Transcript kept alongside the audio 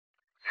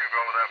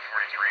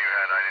43 you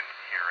had, I didn't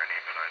hear any,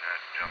 but I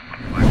had just the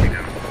flag me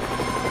down.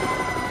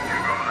 You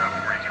go with that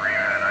 43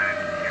 you had, I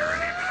didn't hear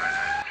any, but I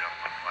had just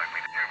the flag me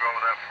down. You go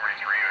with that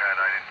 43 you had,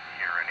 I didn't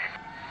hear any.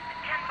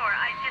 10-4,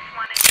 I just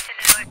wanted to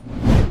know if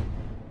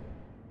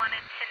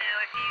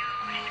you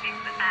wish to be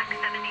put back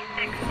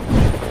 76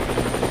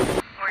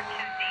 or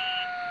to the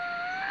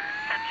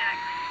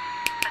subject's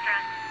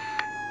address.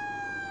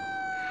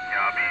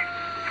 Yeah, I'll be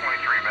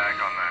 23 back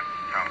on that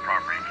town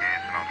property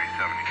case, and I'll be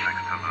 76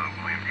 to the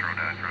Williams Road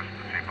address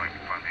to see if I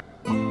can find the...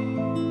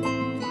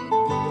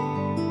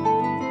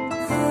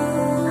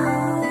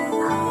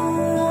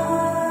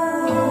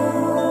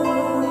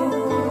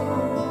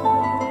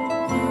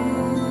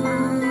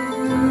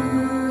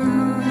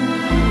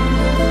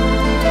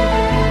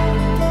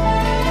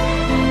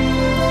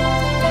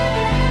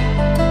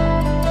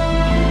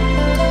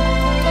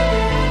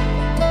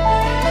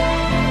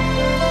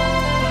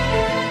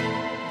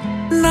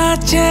 ना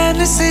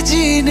चैन से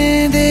जीने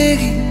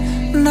देगी,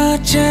 ना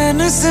चैन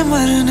से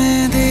मरने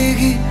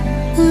देगी,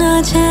 ना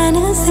चैन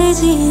से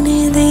जीने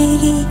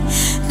देगी,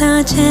 ना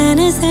चैन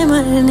से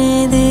मरने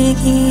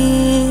देगी।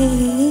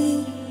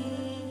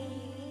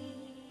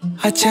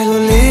 चलो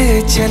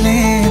ले चले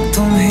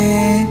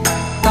तुम्हें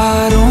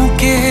तारों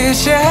के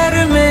शहर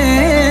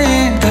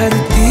में,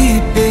 धरती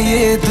पे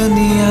ये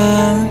दुनिया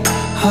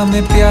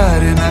हमें प्यार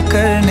न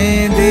करने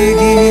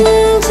देगी।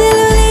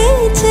 चलो ले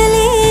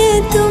चले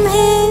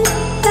तुम्हें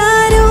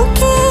तारों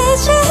के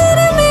शहर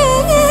में,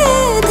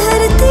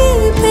 धरती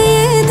पे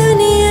ये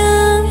दुनिया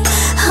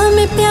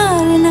हमें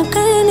प्यार न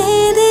करने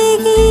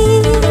देगी।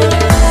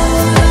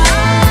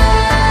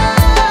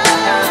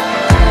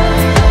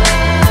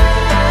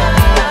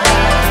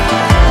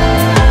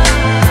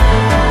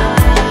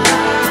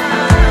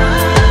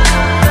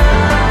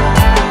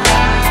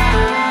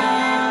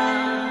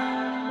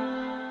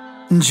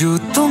 जो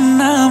तुम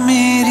ना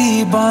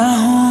मेरी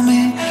बाहों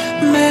में,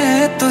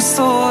 मैं तो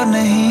सो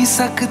नहीं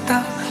सकता।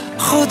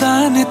 खुदा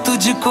ने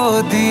तुझको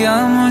दिया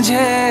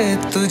मुझे,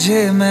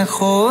 तुझे मैं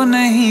खो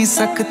नहीं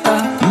सकता।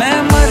 मैं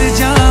मर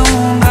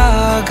जाऊंगा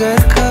अगर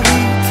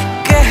कभी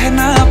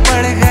कहना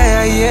पड़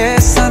गया ये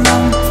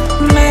सनम,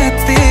 मैं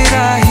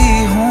तेरा ही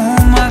हूँ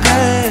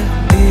मगर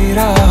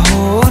तेरा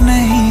हो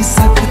नहीं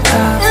सकता।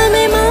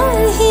 हमें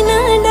मार ही ना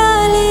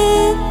डाले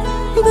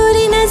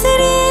बुरी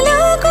नजरें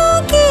लोगों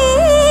की,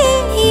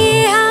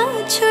 ये हाथ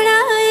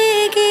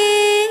छुड़ाएगी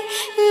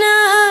ना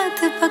हाथ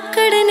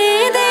पकड़ने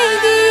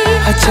देगी।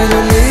 चलो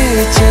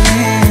ले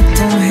चले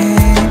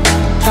तुम्हें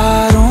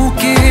तारों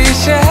के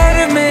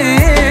शहर में,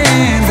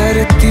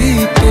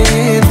 धरती पे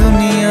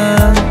दुनिया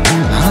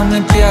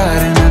हमें प्यार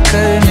न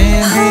करने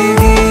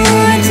देगी।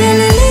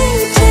 चलो ले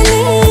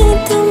चले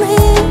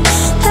तुम्हें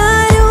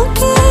तारों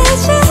के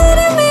शहर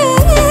में,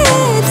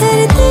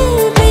 धरती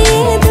पे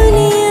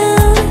दुनिया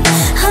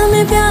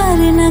हमें प्यार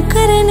न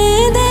करने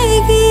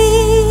देगी।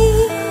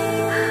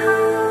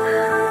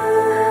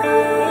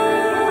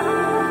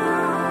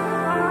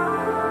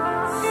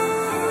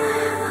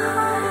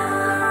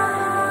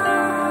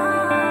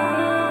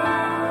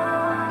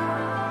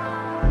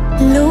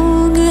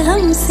 लोग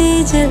हमसे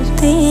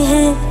जलते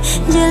हैं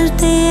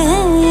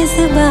इस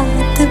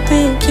बात पे,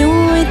 क्यों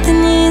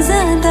इतने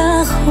ज्यादा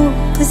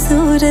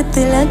खूबसूरत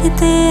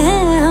लगते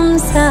हैं हम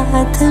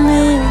साथ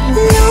में।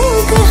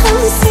 लोग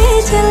हमसे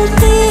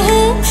जलते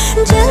हैं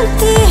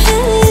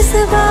इस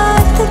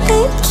बात पे,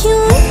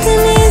 क्यों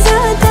इतने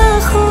ज्यादा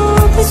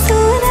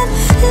खूबसूरत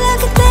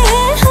लगते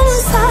हैं हम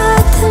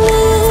साथ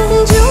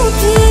में। जो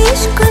भी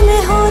इश्क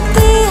में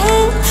होते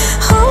हैं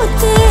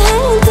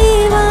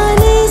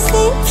दीवाने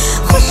से,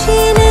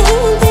 खुशी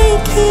नहीं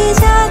देखी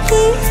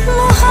जाती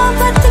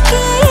मोहब्बत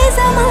के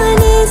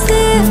जमाने से।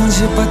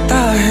 मुझे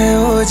पता है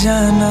ओ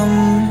जानम,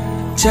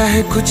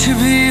 चाहे कुछ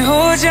भी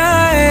हो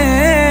जाए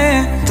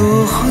तू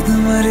खुद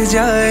मर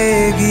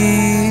जाएगी,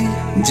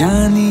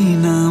 जानी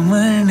ना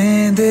मरने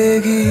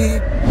देगी।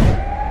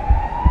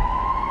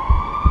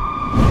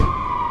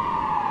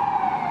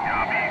 Yeah,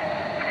 I'll be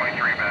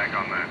 23 back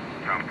on that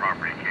town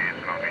property case,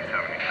 and I'll be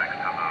 76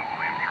 to the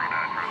Williams Road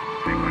address to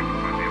see if I can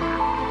find the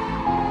evidence.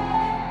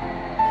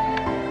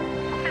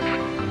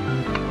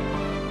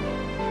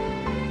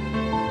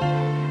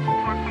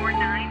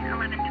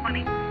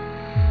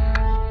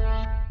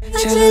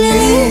 चलो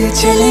ले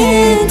चले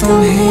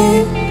तुम्हें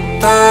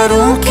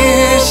तारों के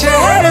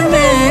शहर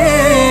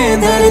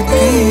में,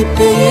 धरती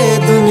पे ये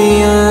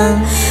दुनिया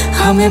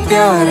हमें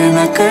प्यार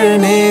न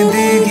करने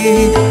देगी।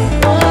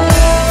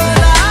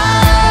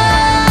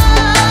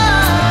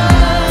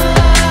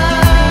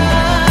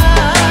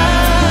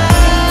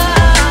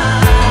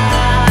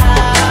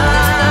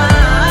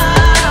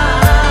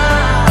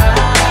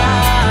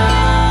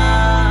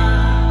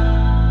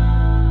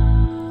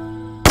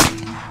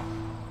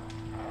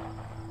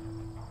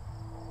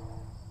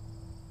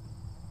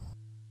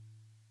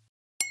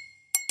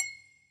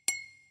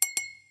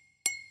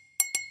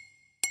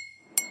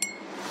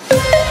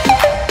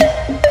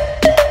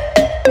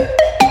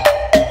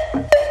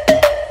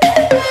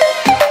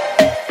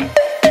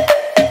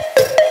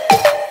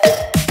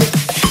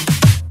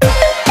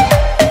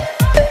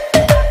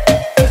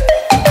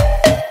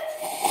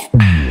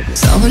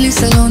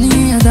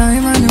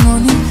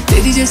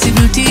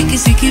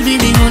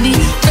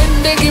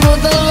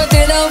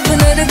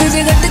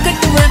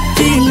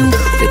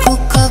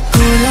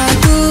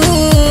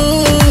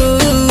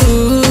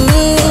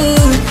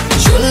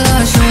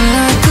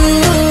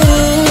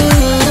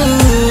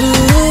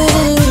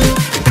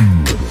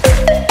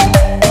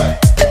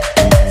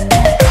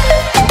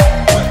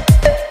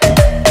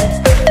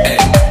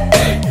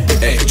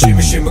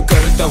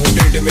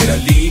 मेरा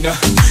लीना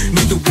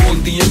नी तू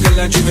बोलदी है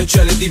गल्लां जिवें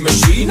चलदी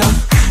मशीना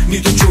नी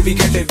तू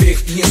 24 घंटे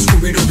वेखदी है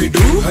स्कूबी डूबी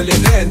डू हले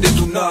रहन दे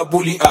तू ना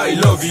बोली आई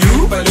लव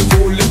यू पहले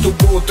बोल ले तू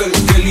बोतल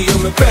गलियों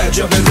में पै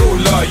जावे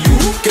रोला यू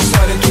के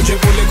सारे तुझे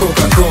बोले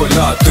कोका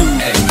कोला तू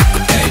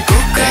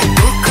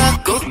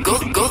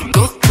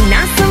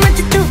ना समझ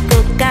तू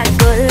कोका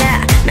कोला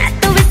मैं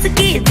तो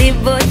विस्की दी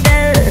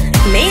बोतल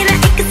मेरा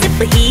एक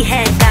सिप ही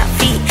है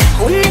काफी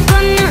होने को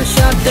ना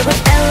शॉट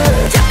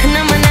होटल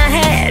चखना मना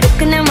है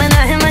रुकना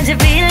मना है मुझे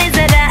पी ले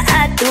जरा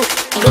आ तू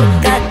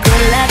कोका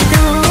कोला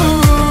तू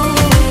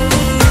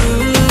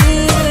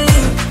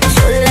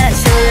शोला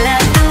शोला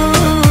तू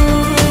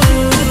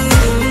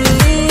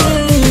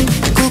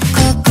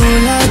कोका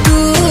कोला तू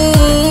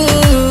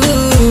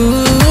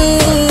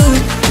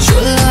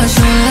शोला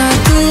शोला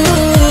तू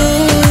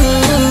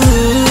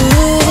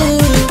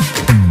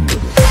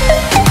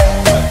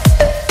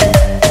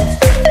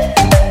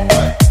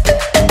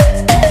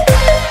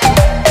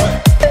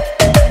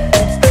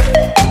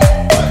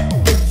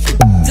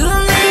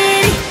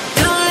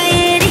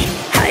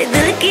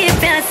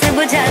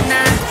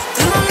बुझाना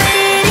तू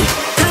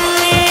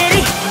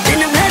मेरी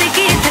दिन भर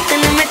की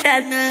थकन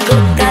मिटाना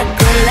कोका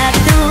कोला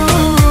तू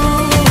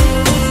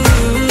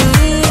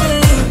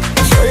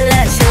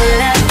शोला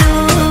शोला तू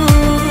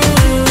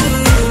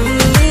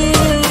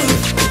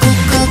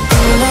कोका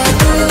कोला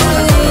तू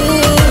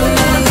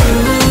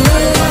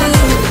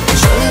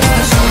शोला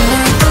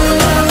शोला तू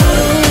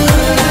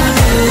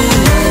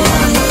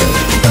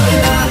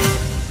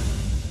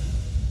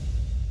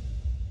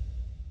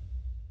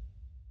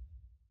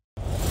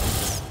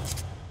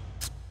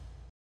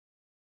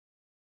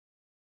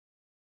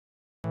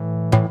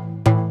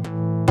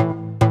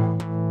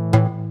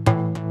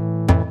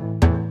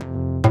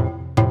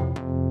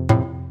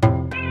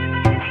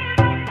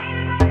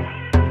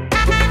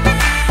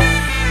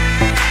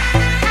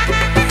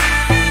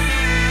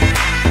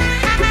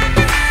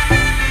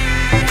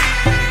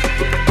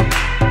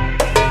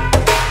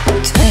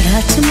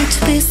मुझ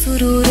पे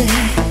सुरूर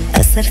है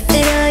असर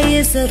तेरा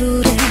ये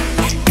जरूर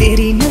है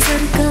तेरी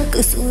नजर का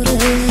कसूर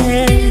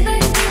है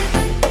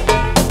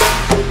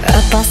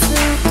पास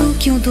तू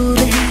क्यों दूर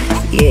है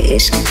ये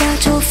इश्क का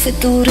जो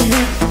फितूर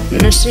है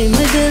नशे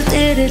में दिल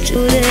तेरे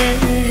चूर है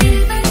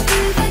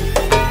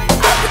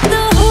अब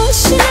तो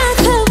होश ना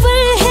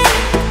खबर है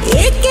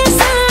ये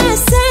कैसा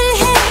असर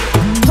है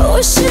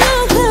होश ना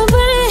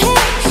खबर है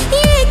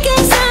ये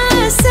कैसा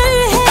असर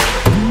है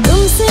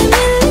तुमसे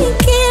मिलने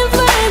के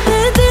बाद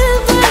दिल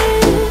भर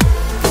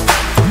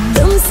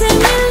तुमसे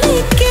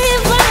मिलने के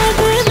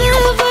बाद दिल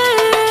भर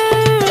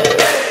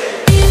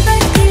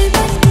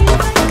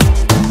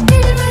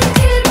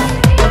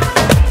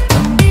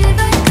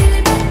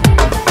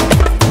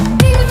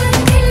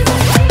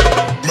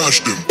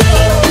Mashed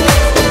him.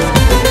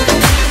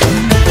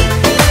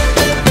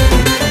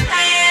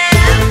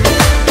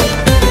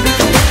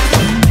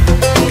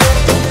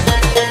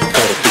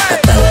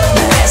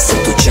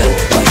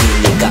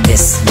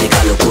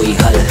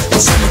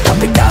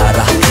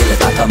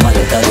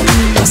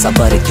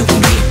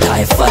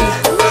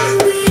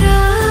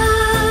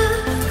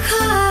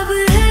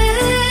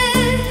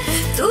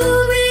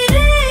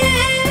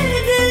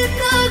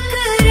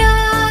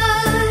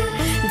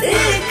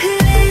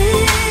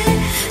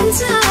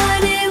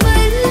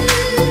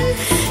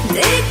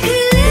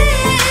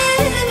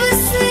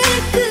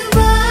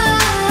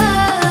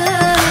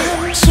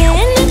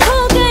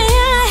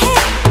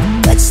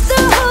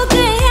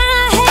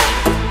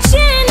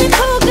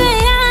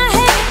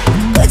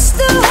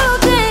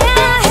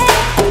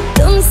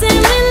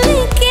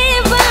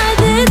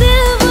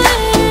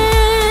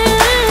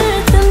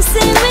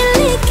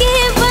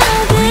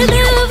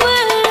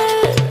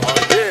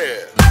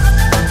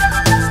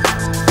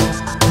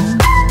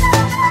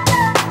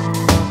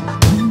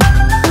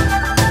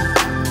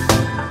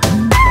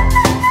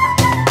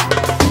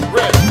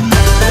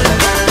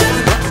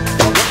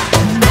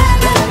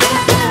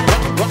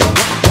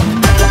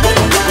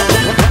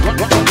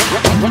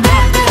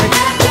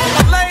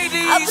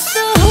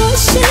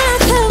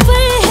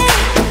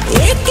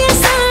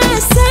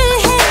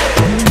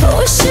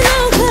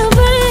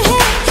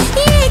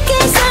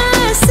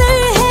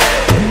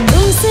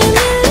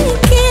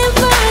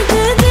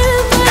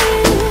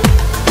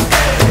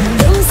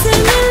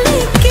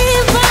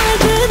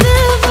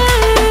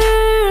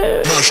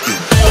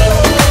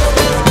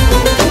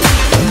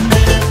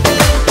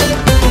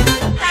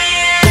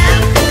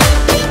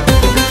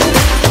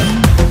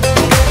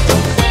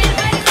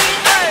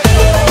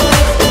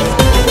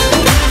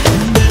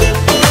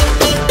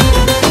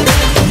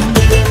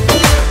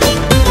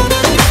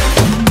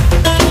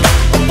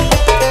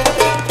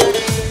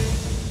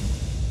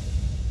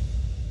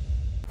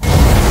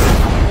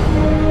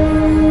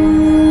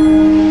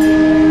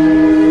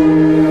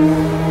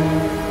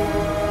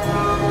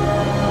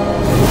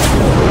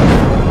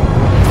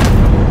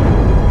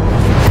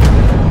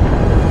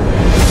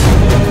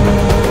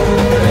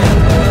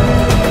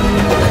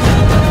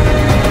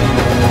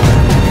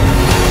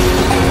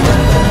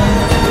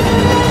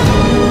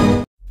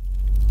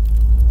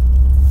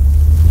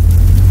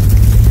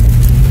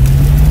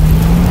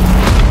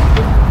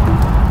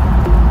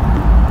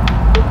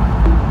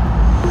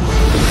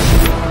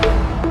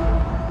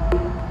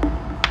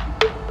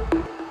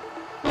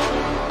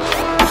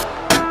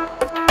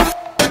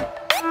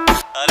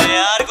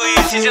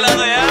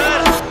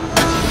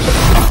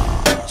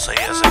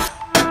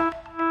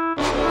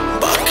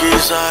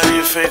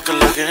 सारी फेक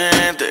लगे,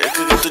 देख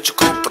के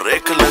तुझको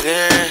ब्रेक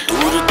लगे।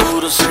 दूर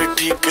दूर से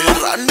ठीक है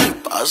रानी,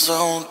 पास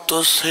आऊं तो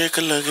सेक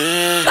लगे।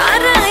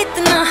 पारा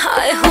इतना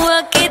हाई हुआ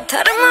कि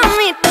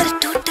थर्मामीटर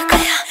टूट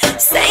गया।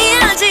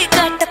 सैया जी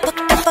का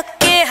टपक टपक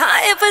के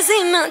हाय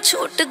पसीना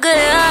छूट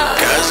गया।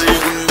 कैसी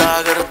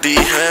गुंडागर्दी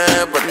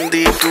है,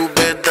 बंदी तू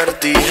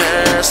बेदर्दी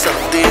है।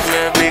 सर्दी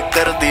में भी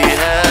कर दी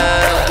है,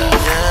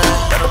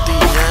 करदी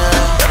है,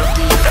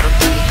 करदी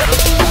करदी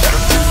करदी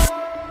करदी।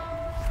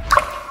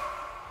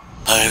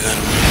 हाय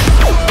गर्मी,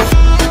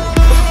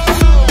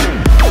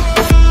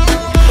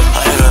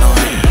 हाय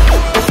गर्मी,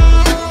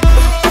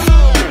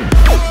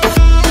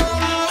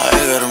 हाय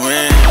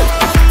गर्मी,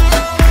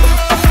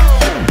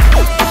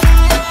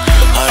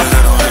 हाय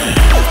गर्मी।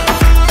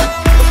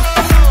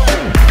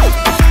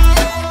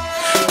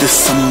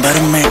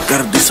 दिसंबर में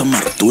कर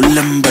दिसंबर, तू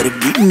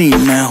लंबरगिनी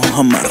मैं हूँ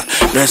हमर।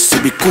 वैसे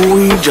भी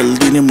कोई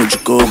जल्दी नहीं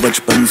मुझको,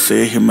 बचपन से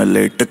ही मैं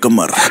लेट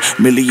कमर।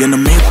 मिलियन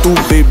में तू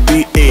बेबी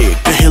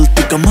एक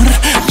हिलती कमर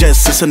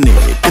जैसे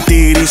स्नेक।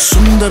 तेरी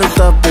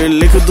सुंदरता पे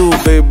लिख दूं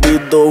बेबी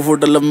 2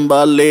 फुट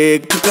लंबा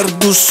लेख। कर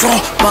दूं 100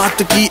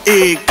 बात की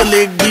एक,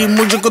 लेगी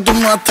मुझको तू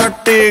माथा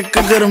टेक।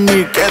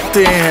 गर्मी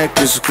कहते हैं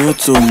किसको,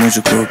 तू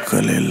मुझको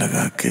गले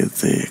लगा के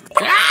देख।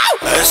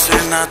 ऐसे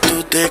ना तू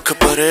देख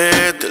परे,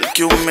 दिल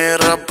क्यों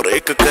मेरा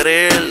ब्रेक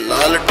करे।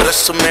 लाल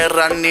ड्रेस में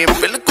रानी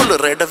बिल्कुल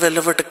रेड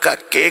वेलवेट का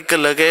केक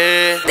लगे।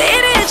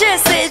 तेरे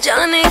जैसे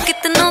जाने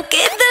कितनों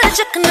के दिल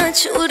चकना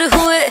चूर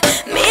हुए।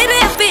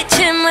 मेरे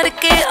पीछे मर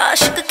के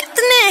आशिक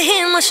कितने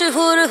ही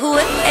मशहूर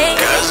हुए।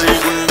 कैसी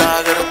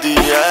गुंडागर्दी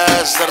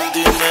है,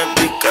 सर्दी में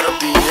भी कर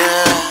दी है,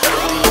 कर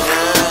दी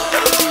है,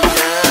 कर दी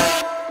है।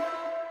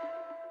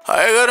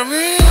 हाय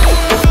गर्मी,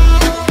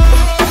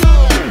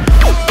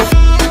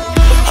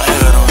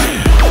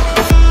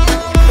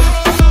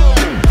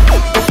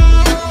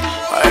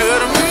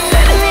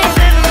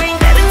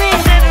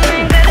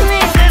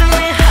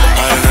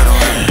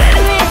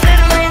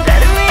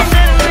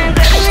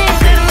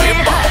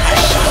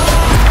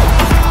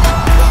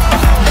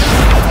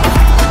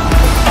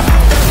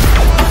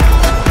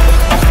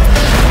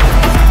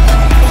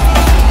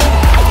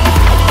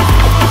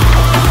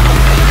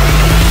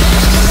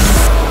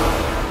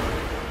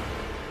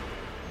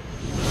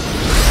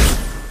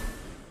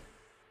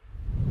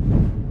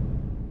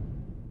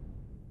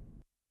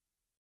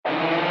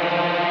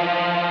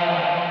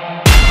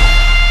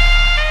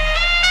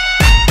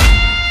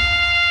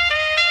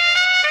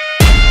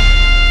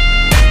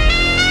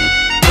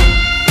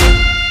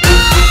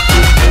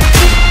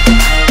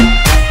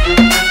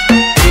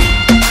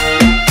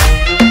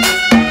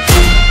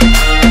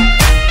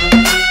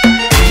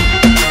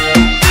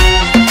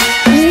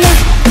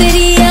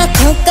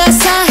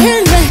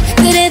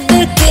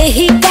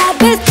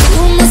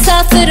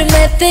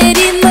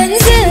 तेरी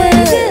मंजिल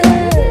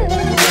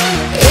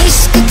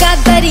इश्क का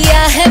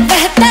दरिया है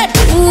बहता,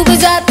 डूब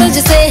जा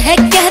तुझसे है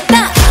कहता।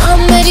 आ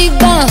मेरी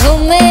बाहों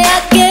में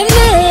आके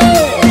मिल।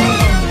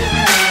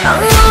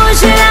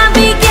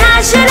 शराबी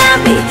क्या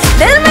शराबी,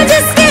 दिल में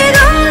जिसके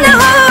गम न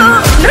हो।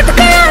 लुट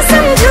गया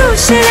समझो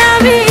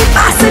शराबी,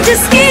 पास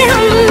जिसके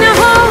हम न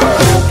हो।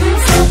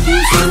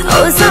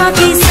 ओ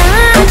साकी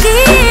साकी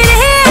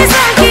रे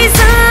साकी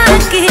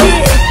साकी,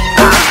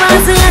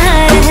 आवाज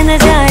रह न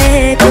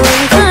जाए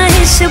कोई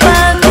ख्वाहिश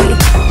बाकी।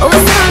 ओ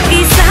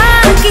साकी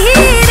साकी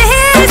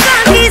रे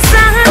साकी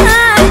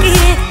साकी,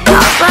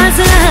 आवाज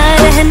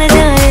रह न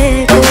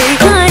जाए कोई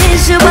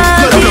ख्वाहिश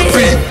बाकी।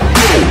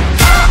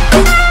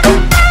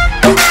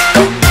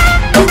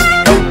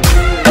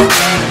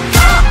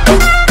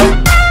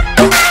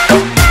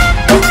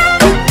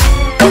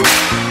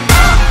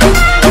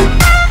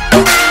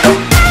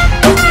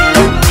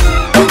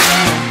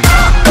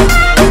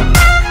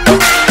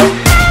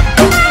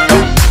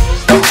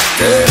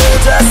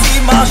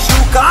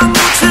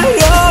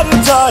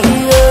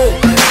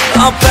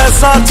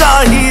 पैसा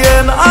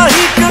चाहिए ना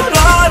ही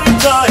करार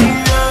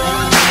चाहिए।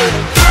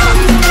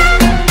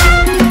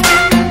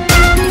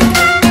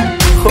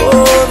 हो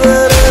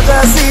मेरे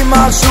जैसी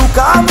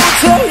माशूका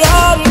मुझे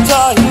यार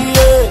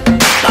चाहिए।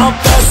 ना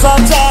पैसा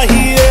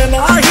चाहिए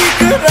ना ही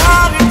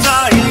करार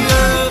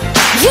चाहिए।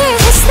 ये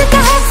हुस्न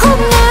का है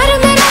खुमार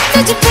मेरा,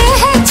 तुझ पे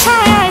है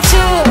छाया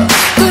जो।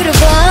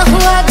 कुर्बान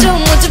हुआ जो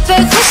मुझ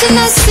पे, खुश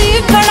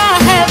नसीब बड़ा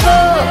है वो।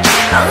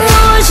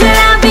 ओ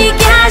शराबी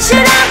क्या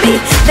शराबी,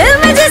 दिल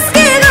में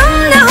जिसके गम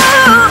न हो।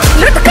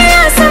 लुट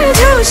गया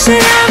समझो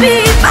शराबी,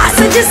 पास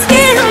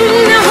जिसके हम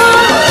न हो।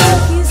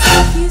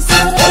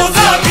 ओ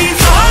साकी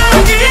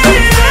साकी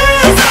रे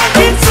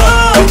साकी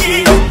साकी,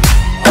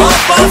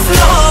 वापस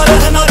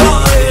रह न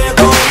जाए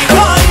कोई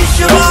ख्वाहिश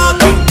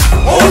बाकी।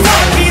 ओ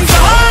साकी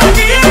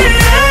साकी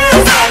रे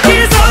साकी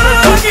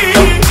साकी,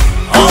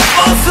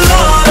 वापस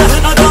रह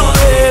न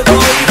जाए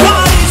कोई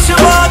ख्वाहिश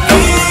बाकी।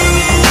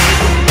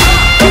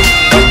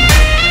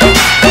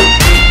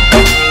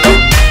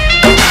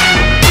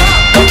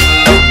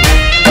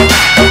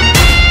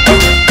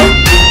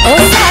 ओ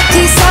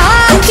साकी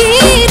साकी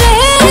रे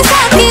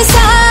साकी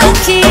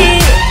साकी,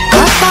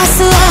 पास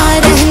आ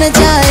रह न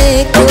जाए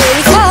कोई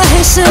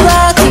ख्वाहिश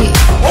बाकी।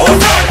 ओ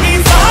साकी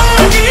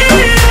साकी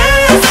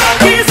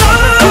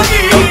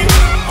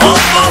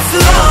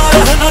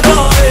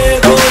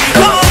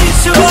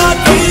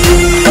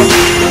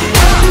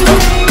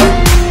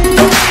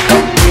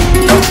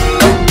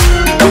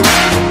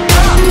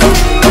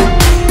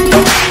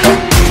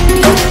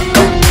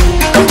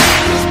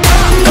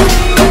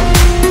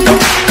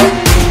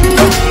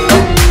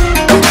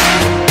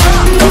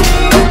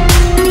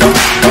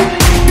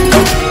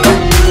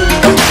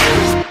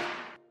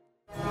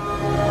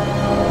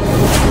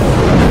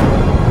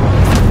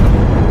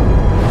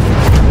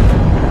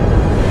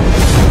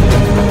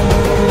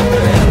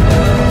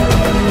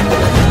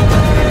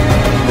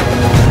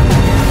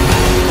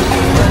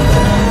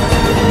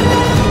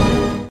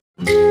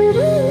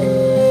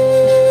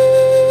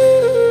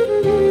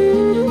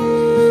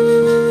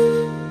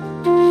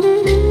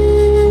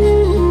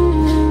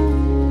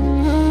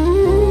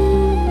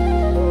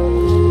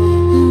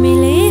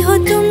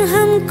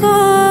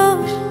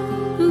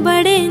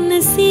बड़े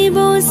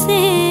नसीबों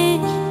से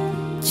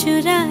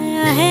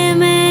चुराया है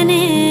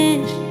मैंने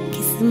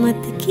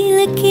किस्मत की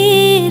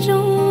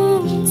लकीरों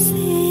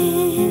से।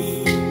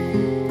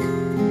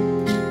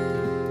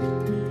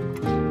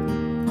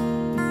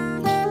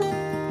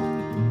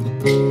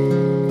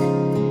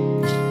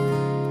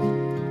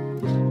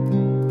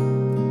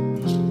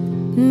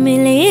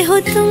 मिले हो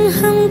तुम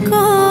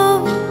हमको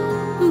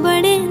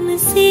बड़े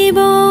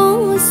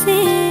नसीबों से,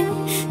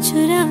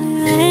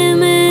 चुराया है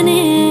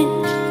मैंने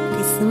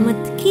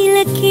किस्मत की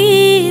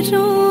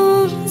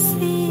लकीरों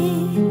से।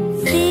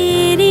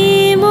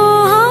 तेरी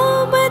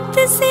मोहब्बत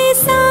से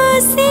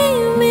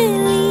सांसें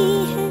मिली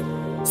है,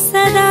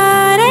 सदा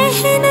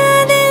रहना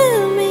दिल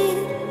में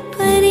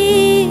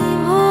करीब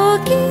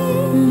होगी।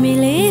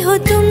 मिले हो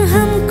तुम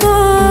हमको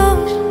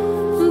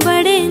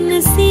बड़े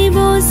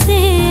नसीबों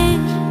से,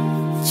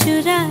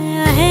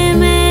 चुराया है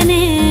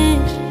मैंने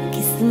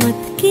किस्मत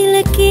की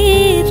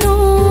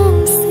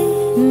लकीरों से।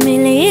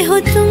 मिले हो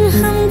तुम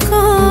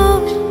हमको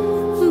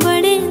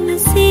बड़े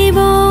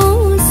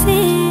नसीबों से,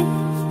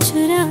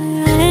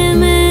 चुराया है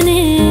मैंने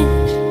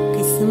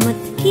किस्मत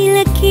की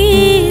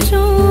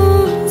लकीरों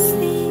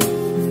से।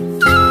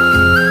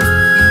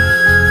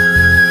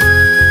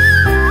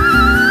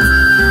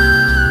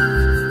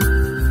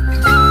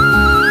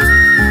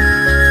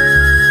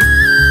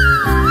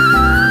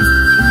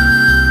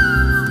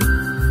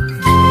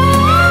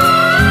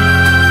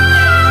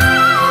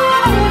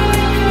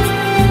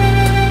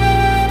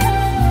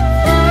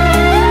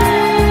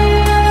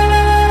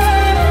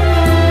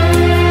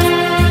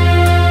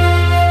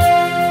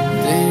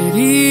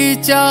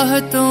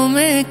 चाहतों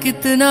में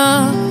कितना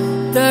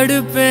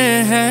तड़पे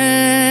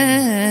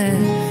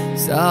हैं,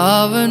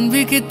 सावन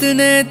भी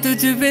कितने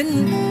तुझ बिन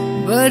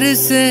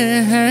बरसे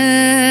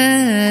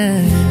हैं।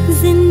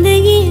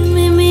 जिंदगी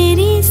में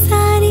मेरी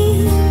सारी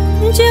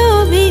जो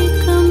भी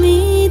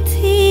कमी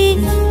थी,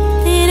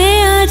 तेरे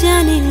आ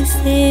जाने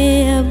से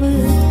अब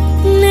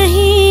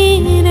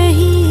नहीं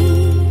रही।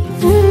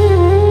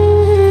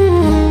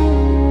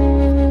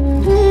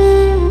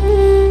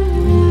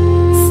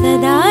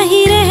 सदा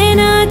ही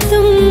रहना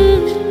तुम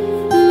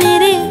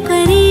मेरे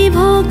करीब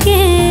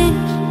होके,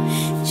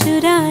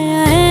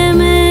 चुराया है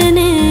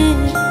मैंने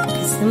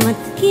किस्मत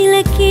की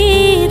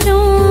लकीरों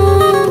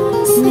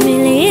से।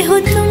 मिले हो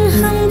तुम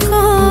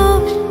हमको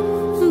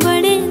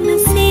बड़े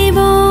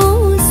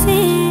नसीबों से,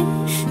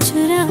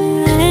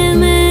 चुराया है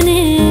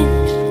मैंने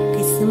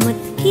किस्मत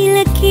की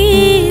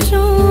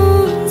लकीरों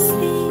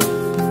से।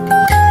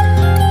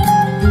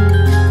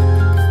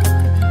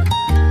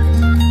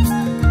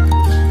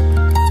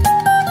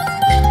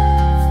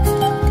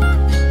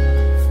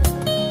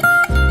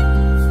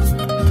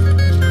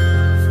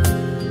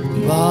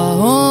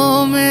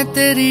 बाहों में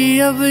तेरी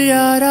अब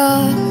यारा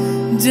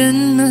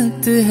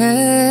जन्नत है,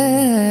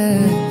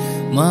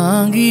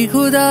 मांगी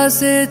खुदा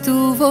से तू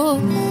वो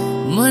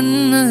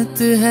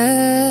मन्नत है।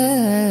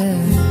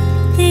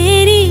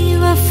 तेरी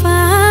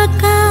वफा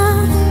का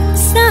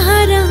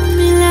सहारा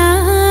मिला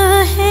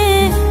है,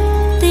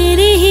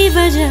 तेरी ही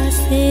वजह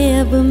से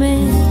अब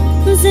मैं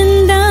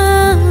जिंदा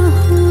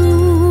हूँ।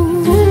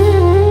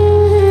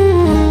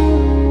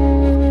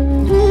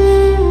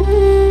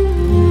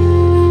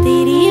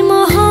 तेरी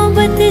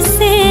मोहब्बत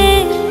से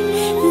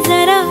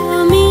जरा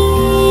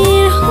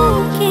अमीर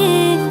होके,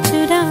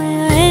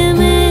 चुराया है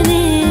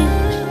मैंने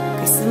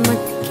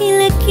किस्मत की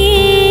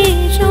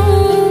लकीरों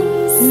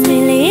से।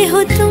 मिले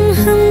हो तुम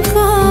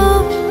हमको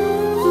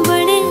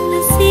बड़े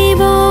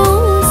नसीबों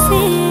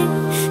से,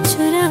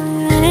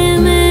 चुराया है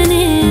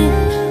मैंने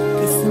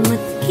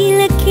किस्मत की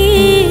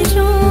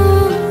लकीरों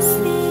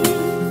से।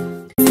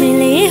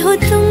 मिले हो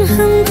तुम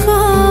हमको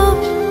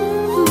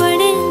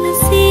बड़े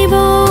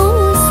नसीबों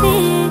से,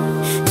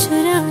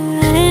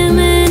 चुराया है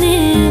मैंने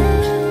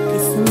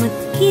किस्मत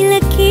की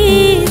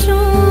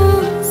लकीरों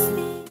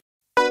से।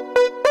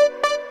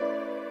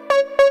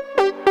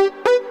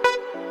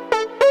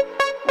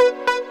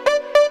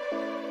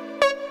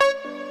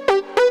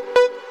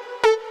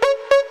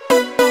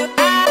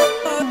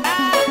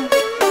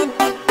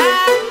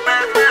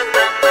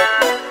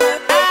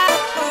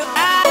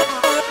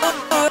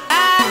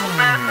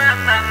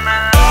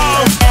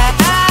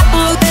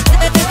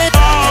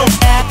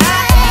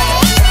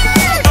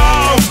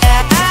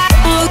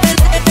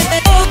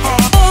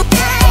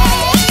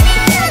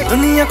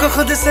 दुनिया को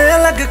खुद से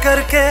अलग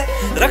करके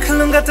रख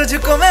लूंगा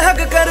तुझको मैं हक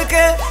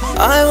करके।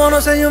 आई वांट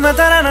से यूं मैं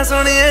तेरा ना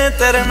सुनिए,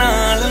 तेरे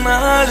नाल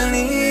नाल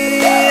नी।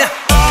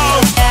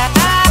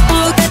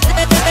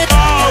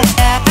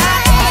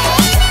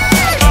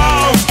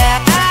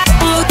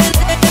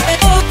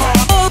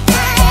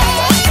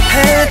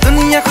 है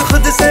दुनिया को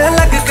खुद से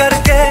अलग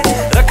करके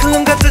रख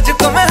लूंगा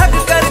तुझको मैं हक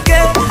करके।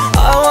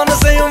 आई वांट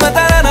से यूं मैं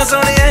तेरा ना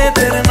सुनिए,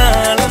 तेरे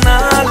नाल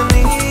नाल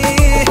नी।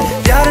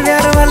 प्यार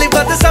प्यार वाली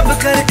बात सब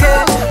करके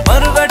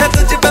मर बैठा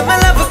तुझ पे मैं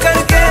लब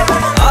करके।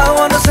 आई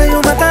वांट से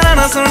यूं मैं तेरा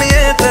ना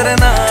सुनिए, तेरे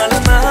नाल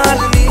नाल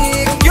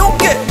नी।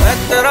 क्योंकि मैं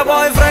तेरा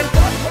बॉयफ्रेंड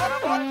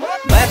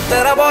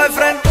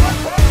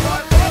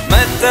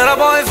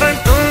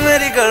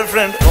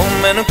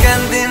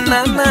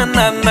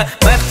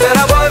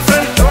तेरा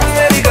बॉयफ्रेंड तू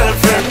मेरी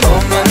गर्लफ्रेंड ओ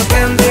मैनू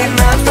कहंदी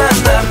ना ना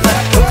ना ना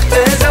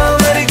रुकते जाओ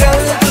मेरी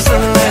गल तू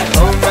सुन ले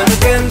ओ मैनू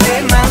कहंदी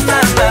ना ना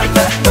ना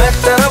ना मैं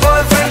तेरा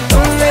बॉयफ्रेंड तू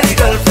मेरी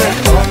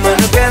गर्लफ्रेंड ओ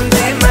मैनू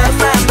कहंदी ना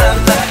ना ना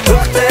ना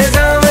रुकते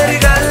जाओ मेरी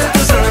गल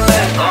तू सुन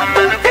ले ओ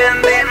मैनू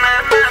कहंदी ना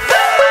ना ना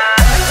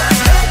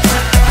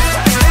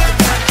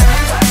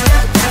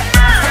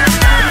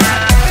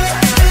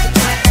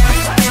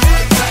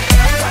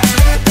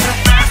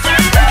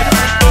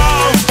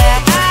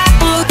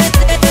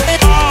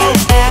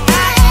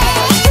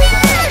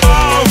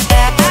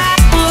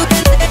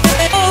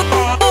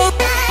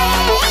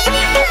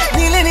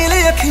नीले नीले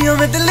अखियों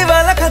में दिल्ली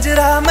वाला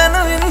खजरा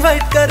मैनू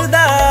इनवाइट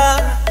करदा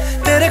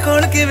तेरे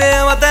कोल किवें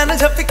आवां तैनू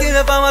झप्पी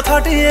किवें पावां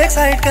थोड़ी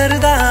एक्साइट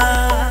करदा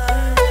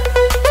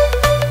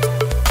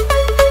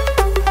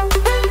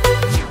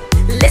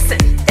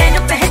Listen,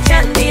 ਤੈਨੂੰ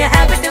ਪਹਿਚਾਨਦੀ ਆ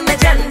ਹੈਬਿਟ ਮੈਂ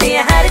ਜਾਣਦੀ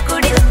ਆ ਹਰ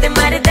ਕੁੜੀ ਉੱਤੇ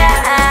ਮਰਦਾ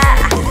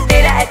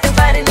ਤੇਰਾ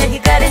ਐਤਬਾਰ ਨਹੀਂ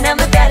ਕਰਨਾ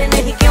मैं प्यार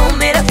नहीं क्यों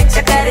मेरा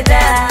पीछा करदा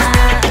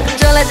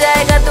चला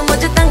जाएगा तू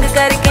मुझे तंग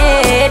करके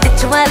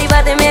डिच वाली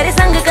बातें मेरे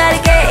संग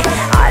करके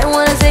I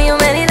wanna see you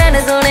मेरी रन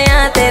सोनिया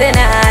तेरे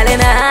नाल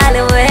नाल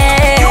वे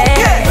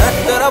मैं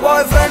तेरा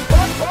बॉयफ्रेंड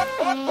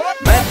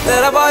मैं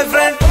तेरा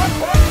बॉयफ्रेंड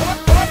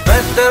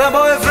मैं तेरा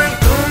बॉयफ्रेंड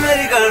तू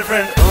मेरी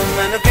गर्लफ्रेंड ओ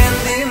मैनू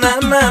कहंदी ना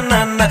ना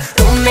ना ना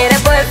तू मेरा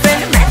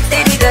बॉयफ्रेंड मैं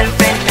तेरी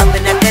गर्लफ्रेंड अब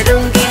ना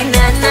करूंगी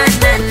ना ना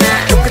ना ना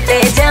रुकते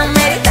जा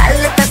मेरी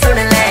गल तो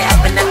सुन ले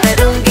अब ना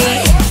करूंगी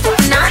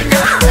ना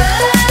ना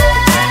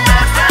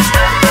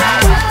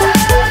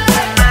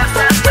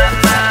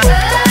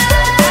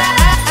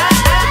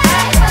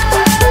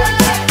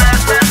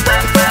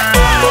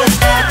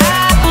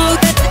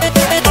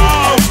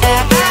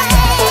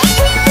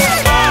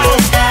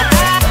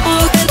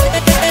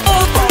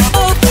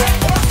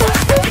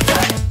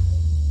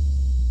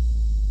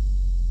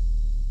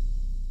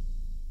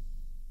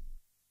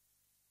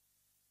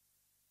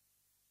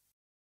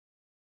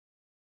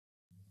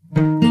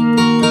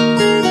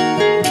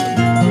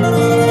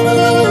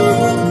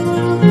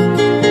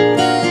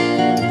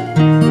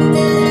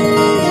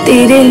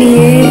तेरे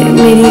लिए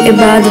मेरी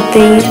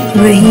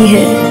इबादतें वही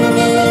है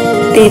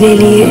तेरे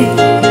लिए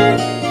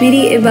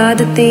मेरी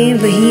इबादतें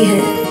वही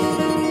है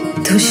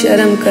तू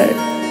शर्म कर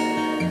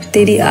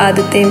तेरी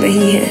आदतें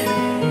वही है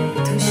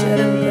तू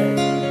शर्म कर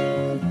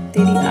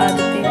तेरी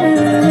आदतें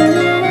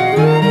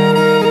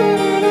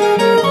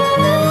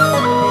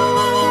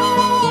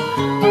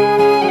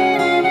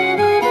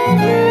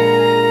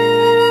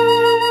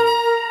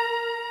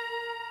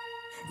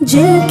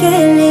जिनके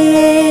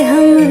लिए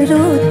हम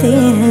रोते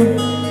हैं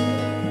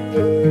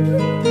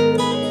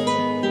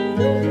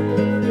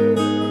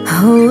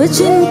हो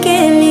जिनके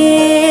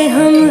लिए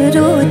हम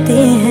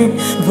रोते हैं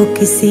वो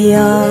किसी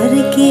और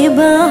की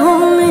बाहों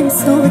में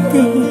सोते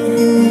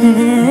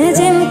हैं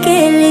जिनके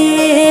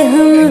लिए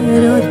हम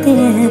रोते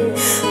हैं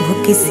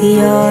वो किसी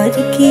और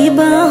की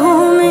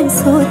बाहों में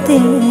सोते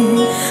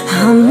हैं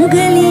हम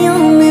गलियों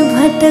में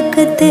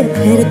भटकते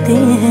फिरते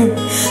हैं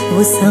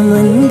वो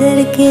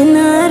समंदर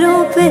किनारों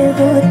पे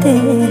होते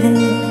हैं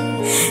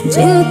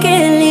जिनके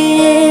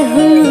लिए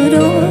हम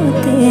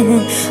रोते हैं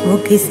वो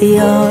किसी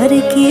और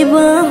की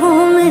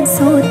बाहों में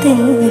सोते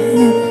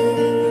हैं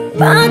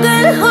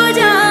पागल हो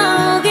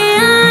जाओगे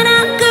आना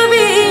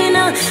कभी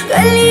ना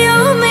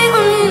गलियों में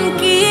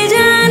उनकी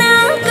जाना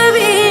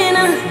कभी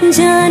ना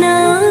जाना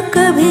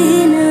कभी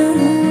ना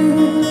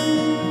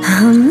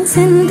हम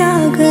जिंदा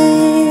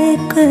गए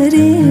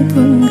करीब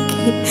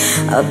उनके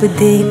अब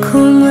देखो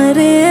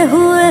मरे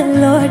हुए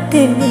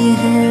लौटे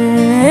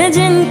हैं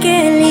जिनके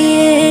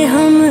लिए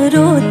हम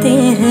रोते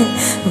हैं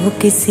वो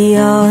किसी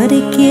और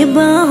की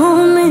बाहों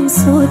में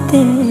सोते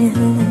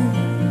हैं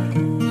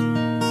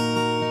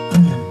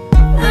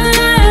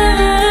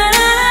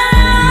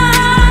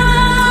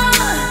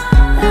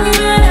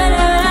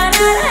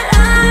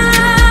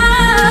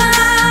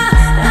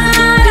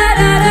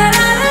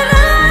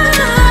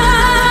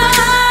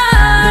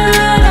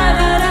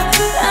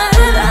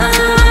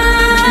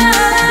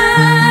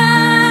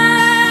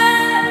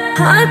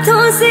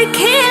हाथों से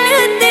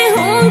खेलते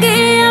होंगे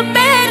या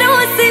पैरों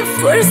से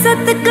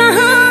फुर्सत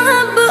कहाँ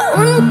अब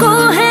उनको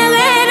है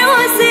गैरों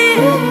से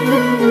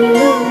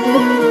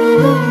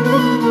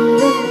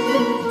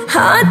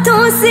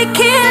हाथों से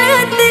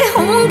खेलते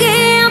होंगे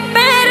या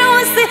पैरों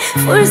से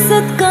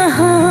फुर्सत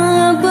कहाँ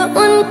अब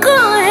उनको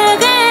है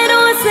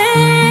गैरों से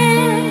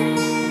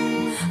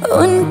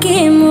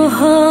उनकी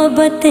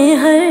मोहब्बतें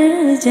हर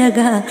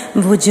जगह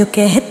वो जो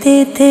कहते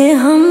थे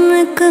हम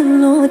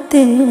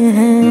इकलौते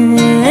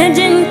हैं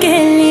जिनके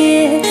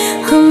लिए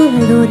हम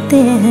रोते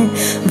हैं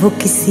वो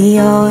किसी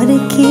और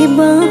की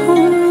बाहों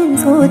में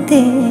सोते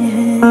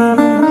हैं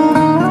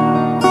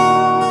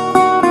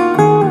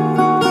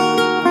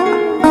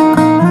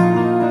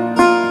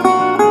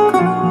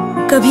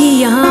कभी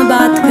यहाँ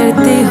बात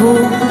करते हो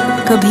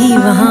कभी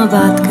वहाँ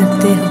बात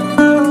करते हो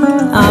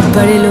आप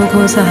बड़े लोग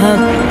हो साहब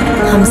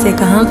हमसे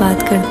कहाँ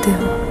बात करते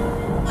हो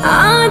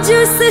आज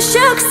उस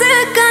शख्स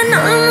का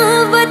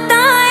नाम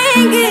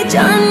बताएंगे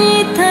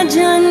जानी था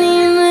जानी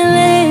मिल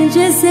ले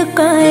जिस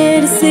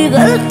कायर से।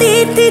 गलती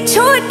थी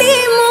छोटी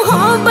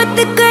मोहब्बत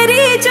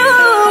करी जो,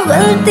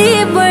 गलती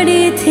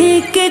बड़ी थी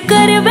कि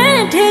कर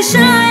बैठे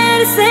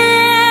शायर से।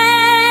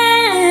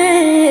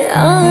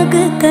 आग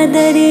का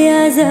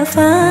दरिया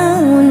ज़फ़ा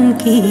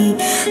उनकी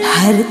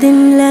हर दिन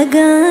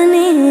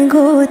लगाने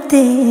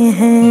गोते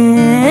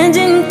हैं,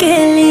 जिनके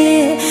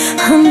लिए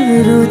हम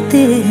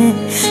रोते हैं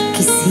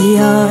किसी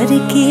और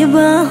की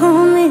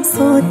बाहों में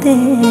सोते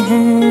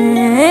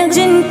हैं,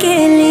 जिनके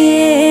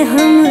लिए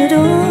हम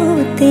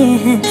रोते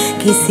हैं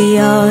किसी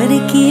और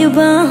की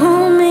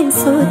बाहों में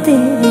सोते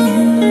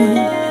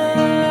हैं।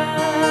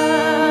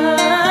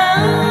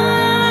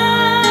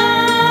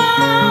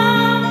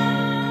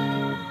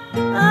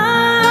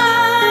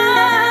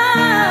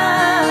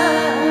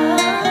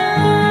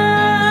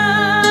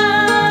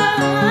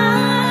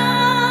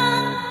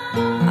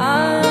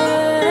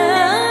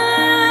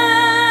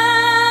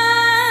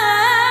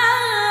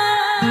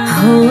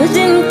 हो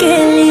जिनके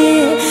लिए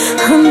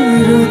हम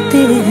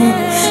रोते हैं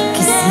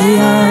किसी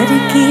और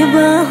की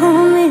बाहों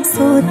में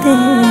सोते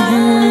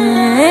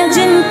हैं,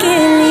 जिनके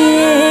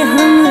लिए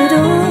हम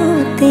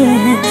रोते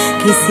हैं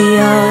किसी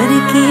और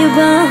की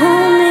बाहों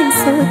में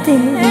सोते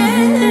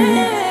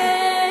हैं।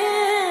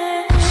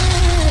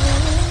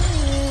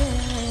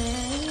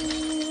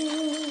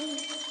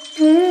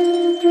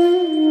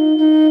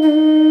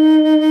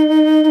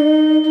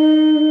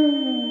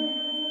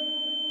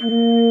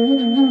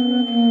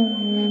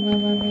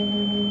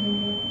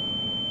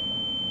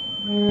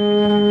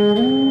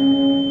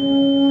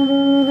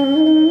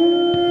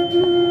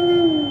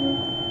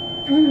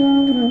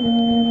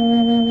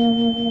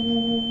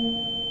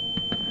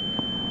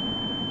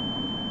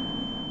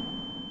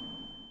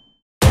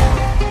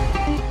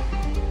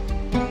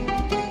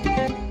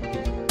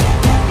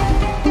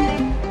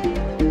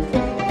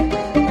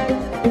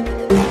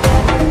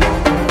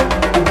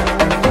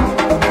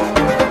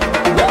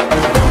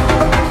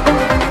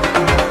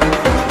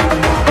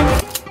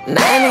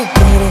 मैंने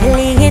तेरे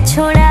लिए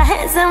छोड़ा है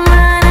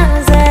ज़माना,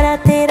 जरा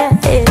तेरा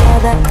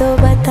इरादा तो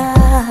बता।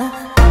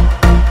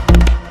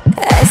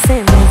 ऐसे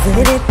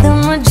नजरे तो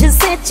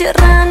मुझसे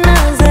चुराना,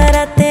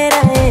 जरा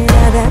तेरा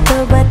इरादा तो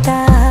बता।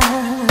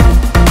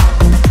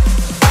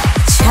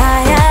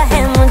 छाया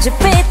है मुझ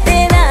पे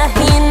तेरा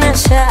ही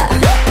नशा,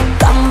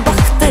 कम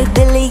वक्त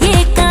दिल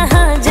ये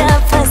कहाँ जा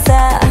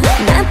फंसा।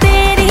 मैं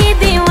तेरी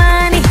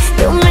दीवानी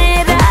तू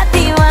मेरा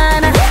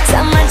दीवाना,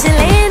 समझ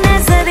ले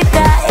नजर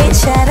का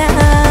इशारा।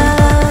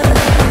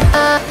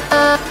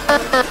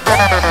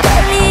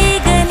 गली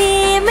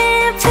गली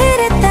में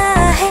फिरता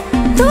है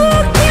तू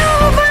क्यों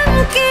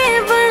बन के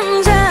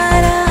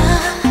बंजारा।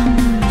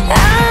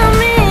 आ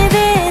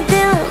मेरे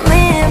दिल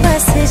में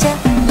बस जा,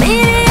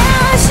 मेरे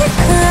आशिक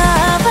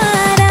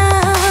आवारा।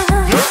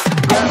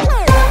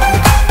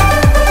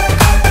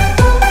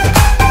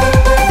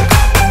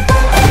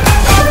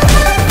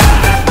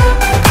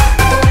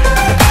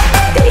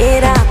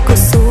 तेरा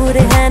कसूर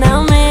है ना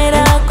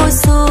मेरा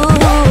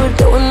कसूर,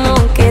 दोनों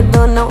के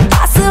दोनों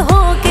पास हो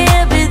के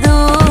भी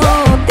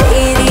दूर।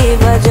 तेरी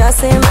वजह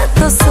से मैं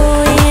तो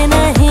सोई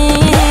नहीं,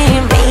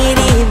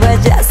 मेरी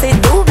वजह से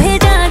तू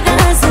भेजागा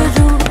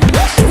जरूर।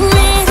 तू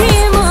मेरी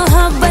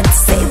मोहब्बत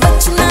से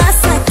बच ना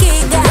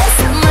सकेगा,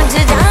 समझ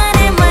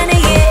जाने मन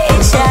ये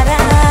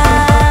इशारा।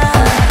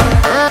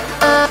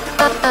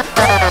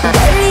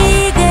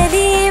 गली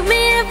गली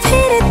में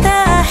फिरता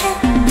है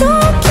तू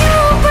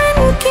क्यों बन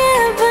के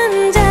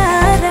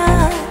बंजारा।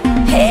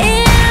 हे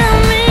आ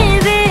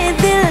मेरे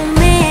दिल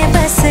में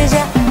बस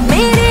जा,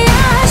 मेरे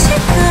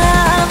आशिक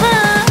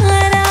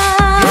आवारा।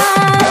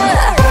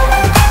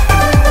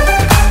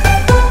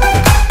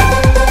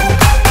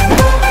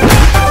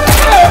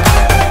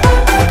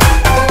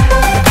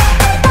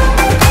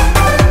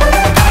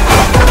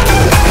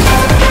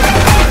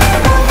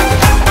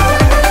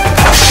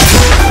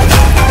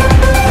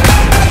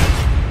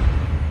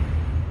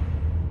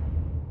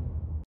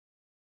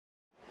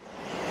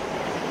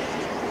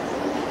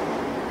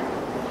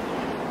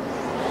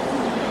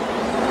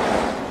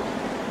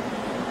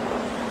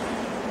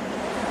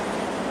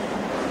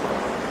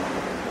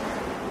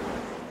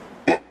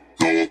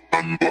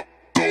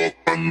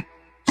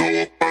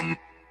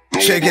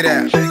 Check it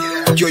out.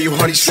 Yo, you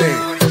honey sing.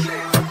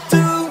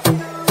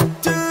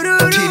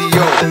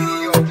 TDO.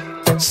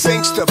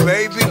 Singster,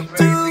 baby.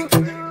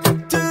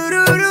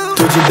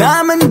 तुझे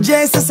दामन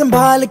जैसे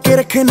संभाल के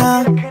रखना,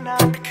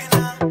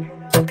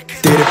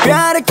 तेरे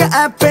प्यार का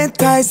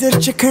एपेटाइजर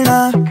चखना।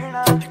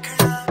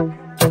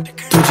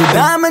 तुझे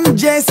दामन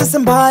जैसे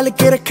संभाल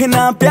के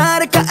रखना,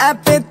 प्यार का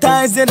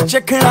एपेटाइजर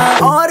चखना।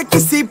 और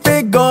किसी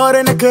पे गौर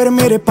न कर,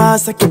 मेरे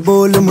पास आके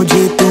बोल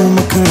मुझे तू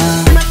मखना।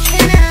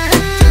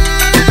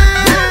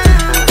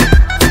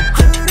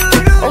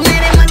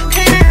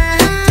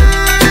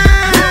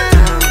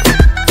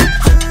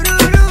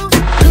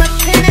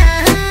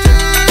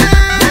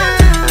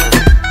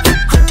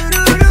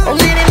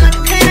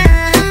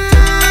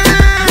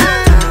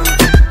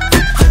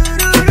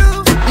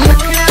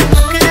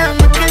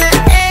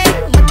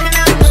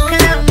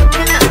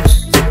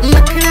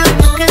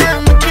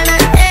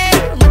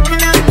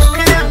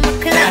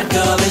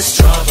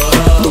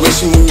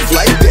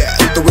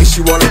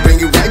 she wanna bring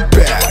it right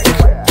back.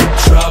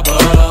 Trouble.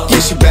 Yeah,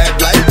 she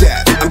bad like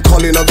that. I'm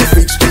calling all the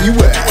freaks, where you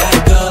at? That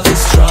girl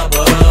is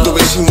trouble. The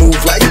way she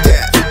move like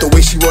that, the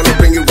way she wanna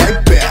bring it right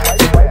back.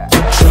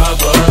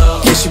 Trouble.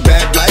 Yeah, she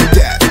bad like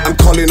that. I'm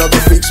calling all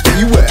the freaks, where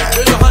you at?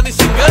 Little honey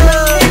singer.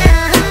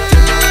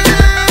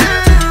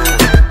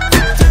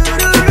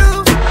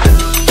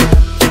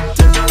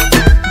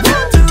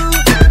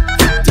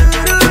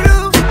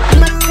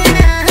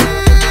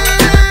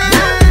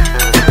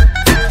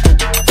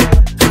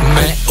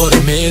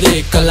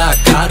 मेरे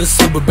कलाकार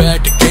सब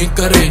बैठ के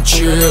करें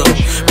chill,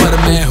 पर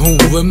मैं हूँ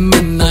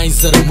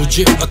womaniser,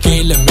 मुझे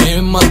अकेले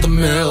में मत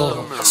मिल।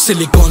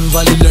 सिलिकॉन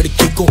वाली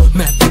लड़की को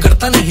मैं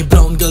पकड़ता नहीं,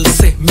 ब्राउन गर्ल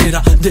से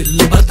मेरा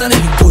दिल भरता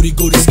नहीं, गोरी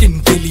गोरी स्किन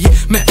के लिए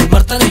मैं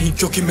मरता नहीं,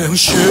 क्योंकि मैं हूँ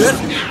शेर,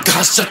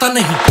 घास चता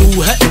नहीं।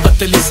 तू है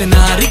पतली से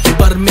नारी,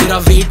 पर मेरा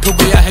वेट हो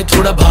गया है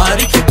थोड़ा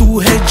भारी। तू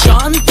है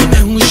जानती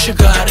मैं हूँ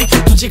शिकारी,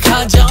 तुझे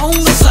खा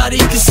जाऊंगा सारी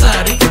की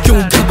सारी।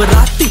 क्यों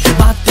घबराती,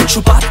 बातें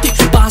छुपाती,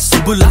 पास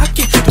बुला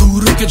के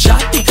दूर के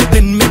जाती।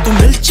 दिन में तू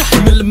मिल चाहे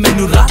मिल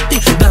मैनू राती,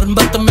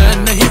 धर्मबत मैं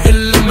नहीं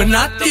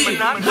इल्युमिनाती।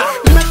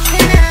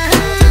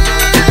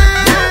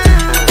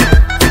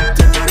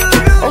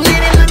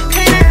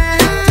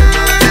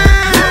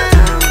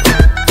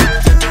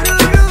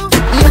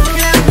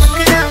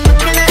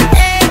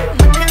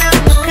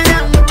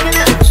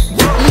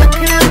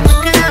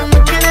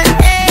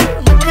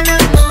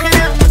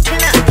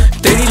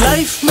 तेरी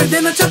लाइफ में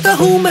देना चाहता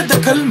हूँ मैं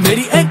दखल,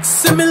 मेरी एक्स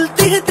से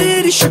मिलती है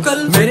तेरी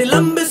शक्ल, मेरे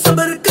लंबे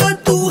सबर का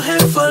तू है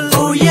फल।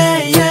 Oh yeah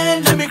yeah,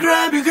 let me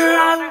grab you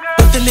girl।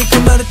 पतली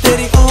कमर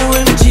तेरी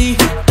OMG,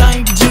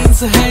 टाइट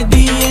जीन्स है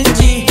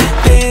DNG,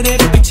 तेरे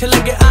पीछे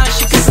लगे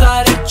आशिक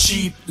सारे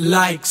cheap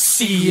like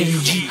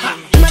CNG।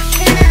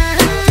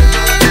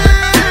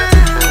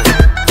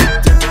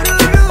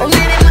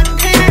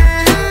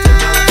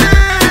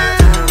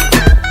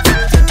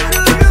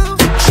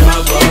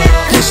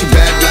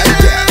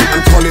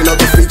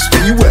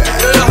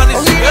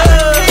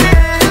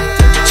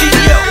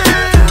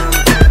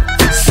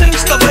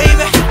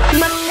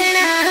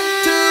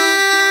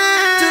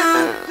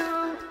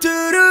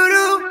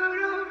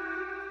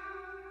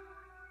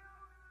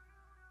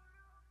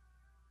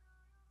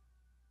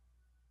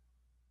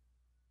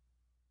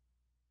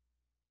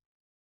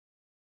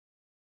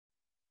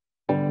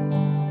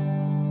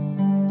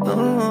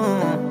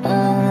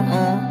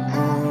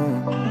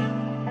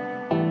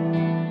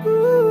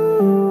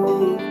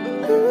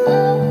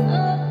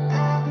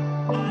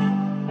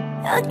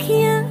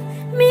 अखियाँ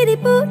मेरी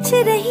पूछ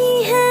रही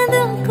है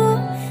दिल को,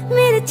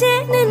 मेरे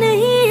चैन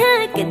नहीं है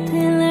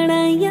किथे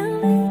लड़ाइयाँ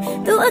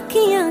में, तो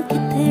अखियाँ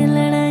किथे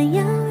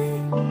लड़ाइयाँ में।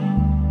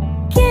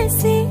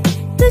 कैसे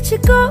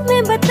तुझको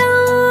मैं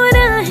बताऊँ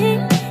राहें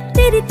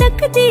तेरी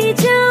तकती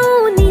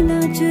जाऊँ नींदा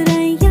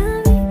चुराइयाँ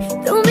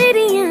में, तो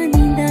मेरी यहाँ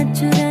नींदा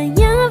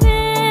चुराइयाँ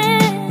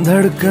में।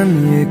 धड़कन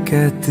ये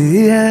कहती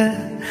है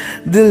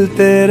दिल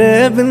तेरे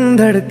बिन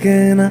धड़के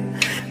ना,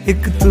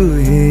 एक तू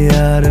ही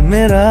यार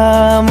मेरा,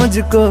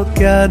 मुझको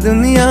क्या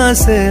दुनिया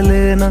से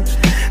लेना।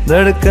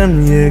 धड़कन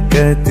ये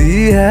कहती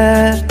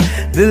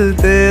है दिल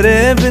तेरे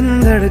बिन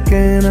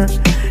धड़के ना,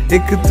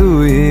 एक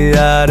तू ही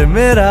यार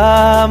मेरा,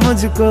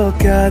 मुझको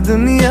क्या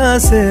दुनिया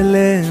से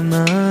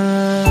लेना।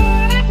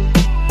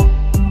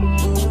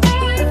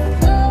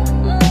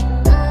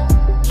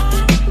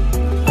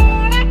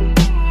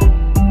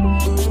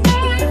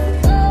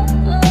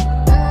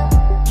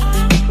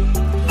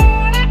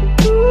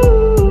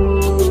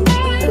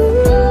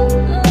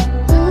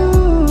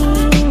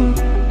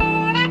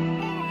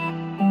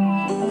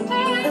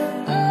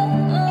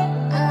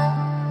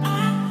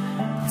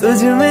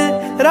 तुझ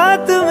में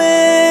रात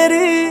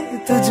मेरी,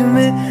 तुझ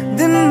में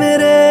दिन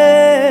मेरे,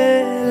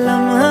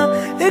 लम्हा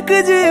एक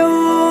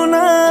जीऊँ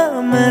ना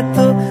मैं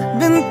तो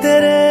बिन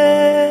तेरे।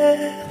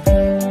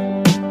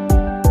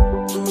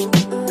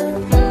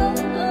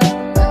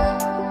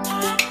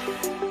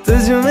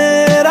 तुझ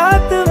में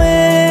रात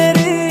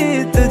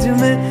मेरी, तुझ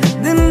में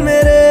दिन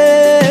मेरे,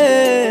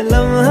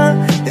 लम्हा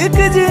एक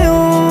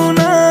जीऊँ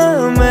ना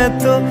मैं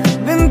तो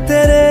बिन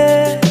तेरे।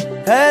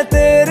 है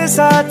तेरे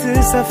साथ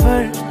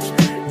सफर,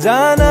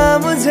 जाना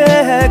मुझे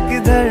है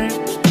किधर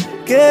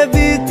के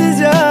बीत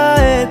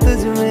जाए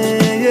तुझ में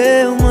ये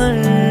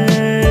उम्र।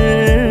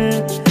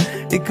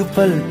 एक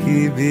पल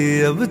की भी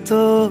अब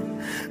तो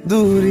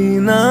दूरी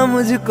ना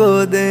मुझको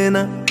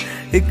देना,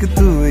 एक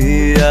तू ही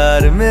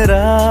यार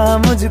मेरा,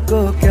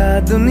 मुझको क्या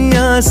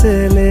दुनिया से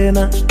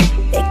लेना।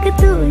 एक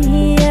तू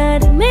ही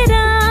यार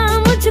मेरा,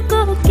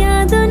 मुझको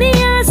क्या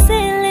दुनिया से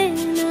लेना।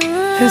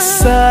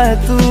 हिस्सा है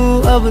तू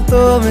अब तो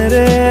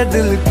मेरे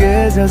दिल के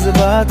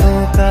जज्बातों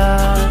का,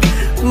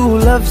 तू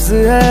लफ्ज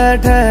है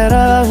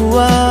ठहरा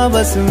हुआ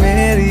बस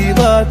मेरी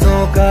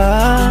बातों का।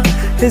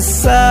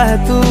 हिस्सा है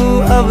तू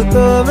अब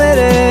तो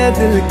मेरे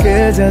दिल के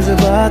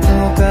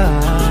जज्बातों का,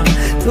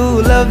 तू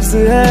लफ्ज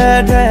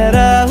है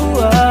ठहरा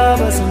हुआ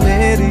बस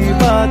मेरी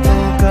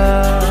बातों का।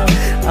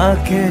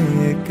 आंखें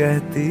ये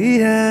कहती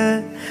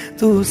है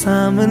तू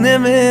सामने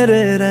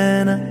मेरे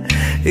रहना,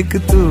 एक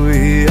तू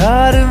ही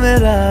यार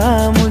मेरा,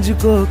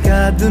 मुझको क्या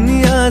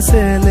दुनिया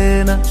से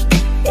लेना।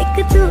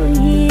 एक तू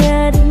ही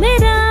यार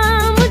मेरा,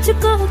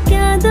 मुझको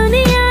क्या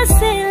दुनिया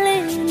से लेना।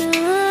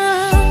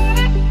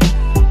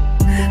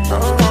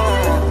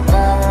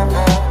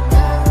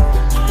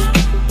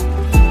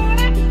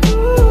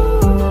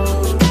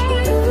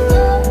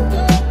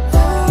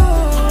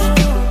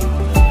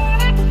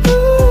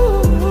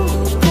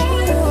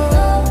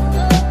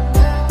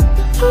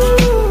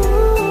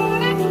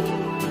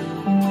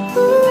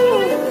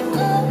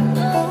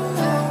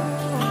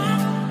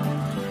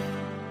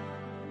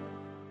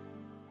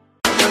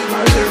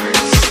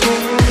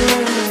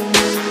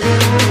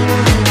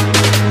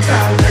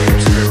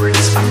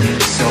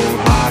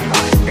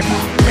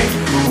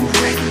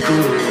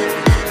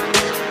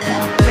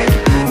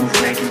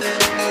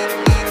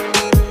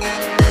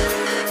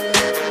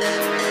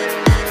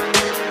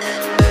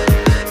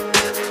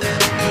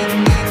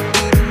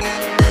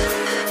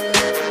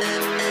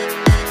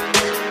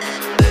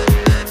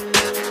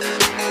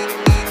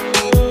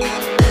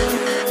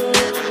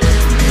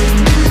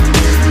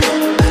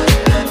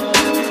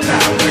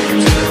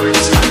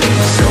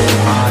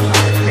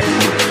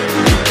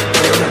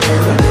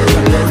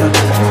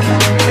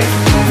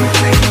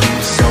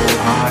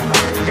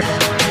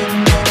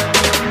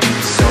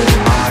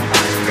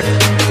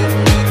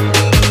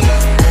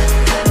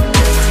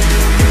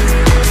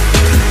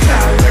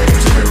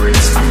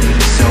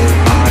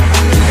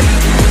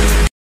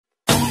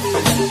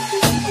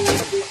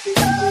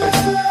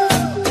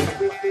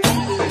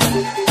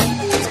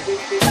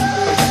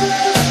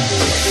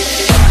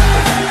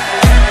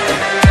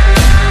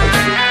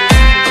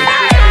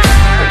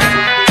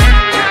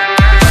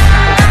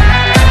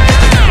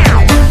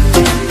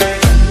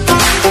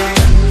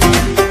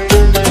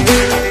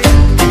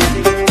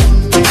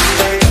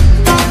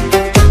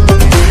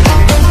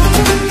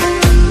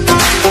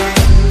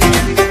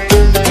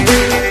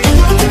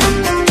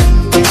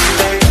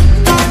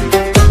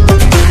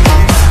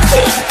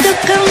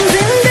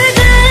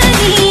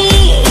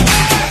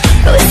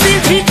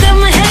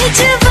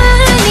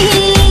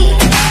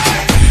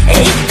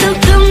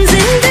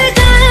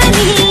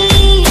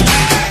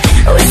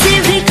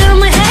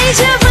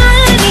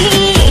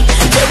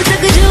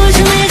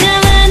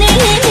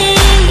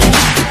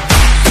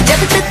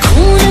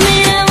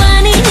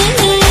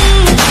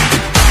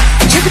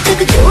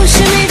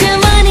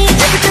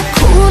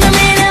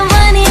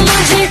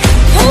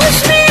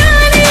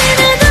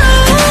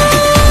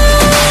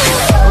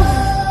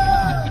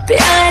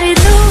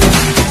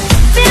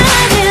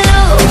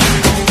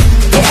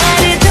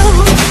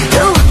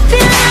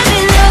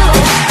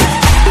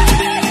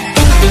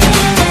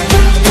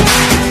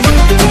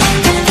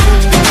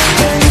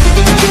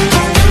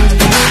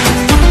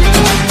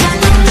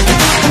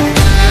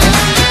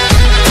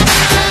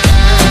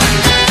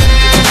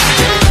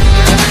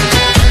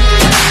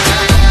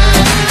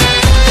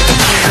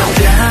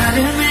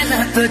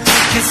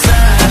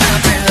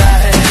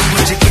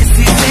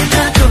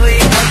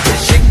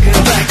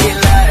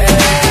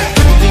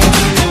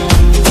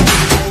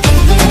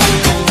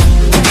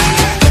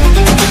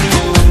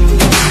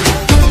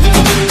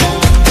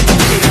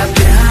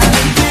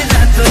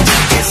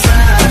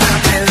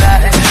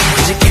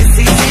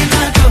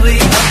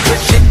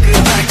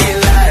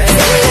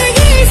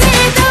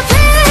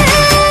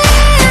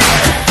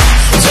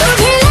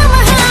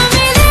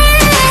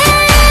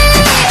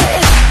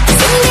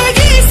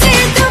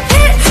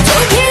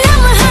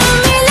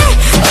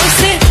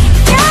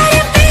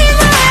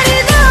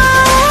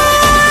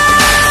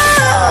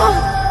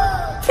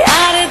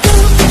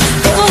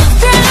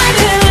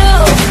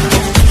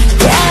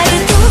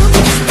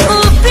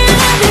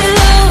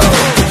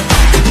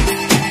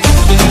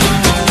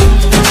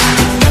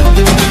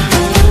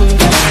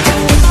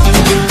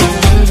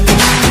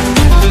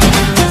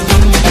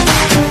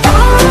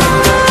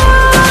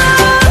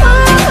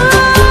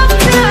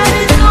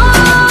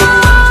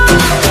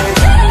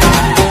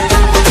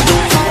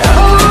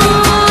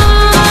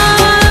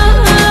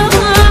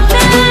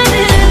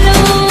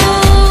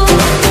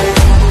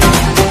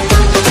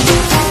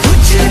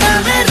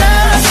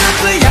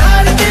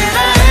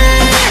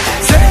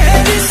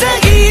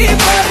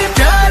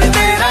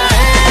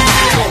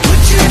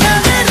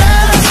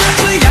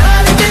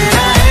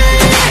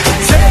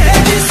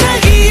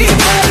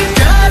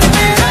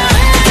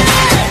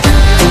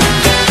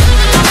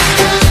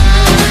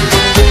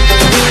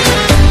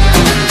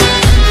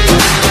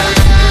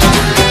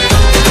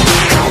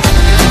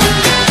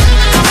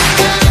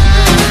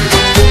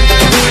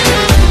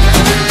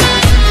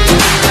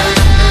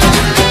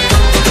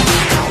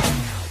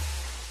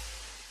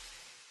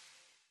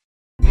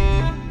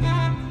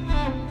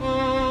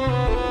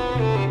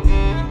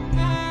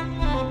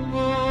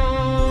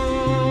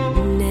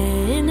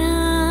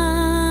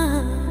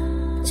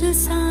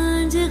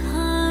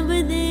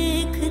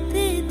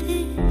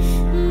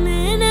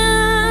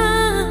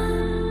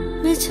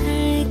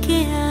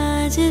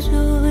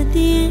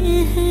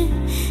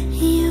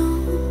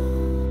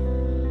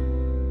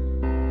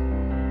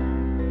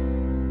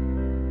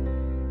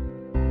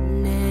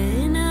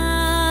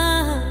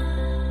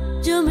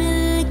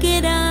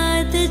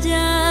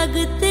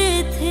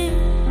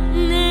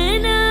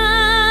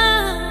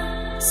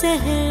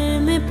 शहर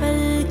में पल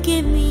के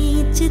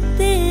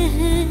बीचते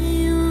हैं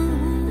यूं,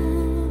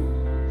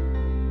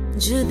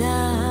 जुदा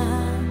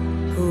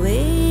हुए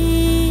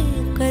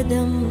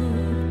कदम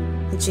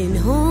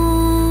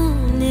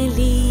जिन्होंने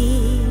ली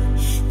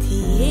थी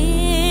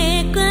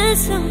ये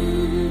कसम,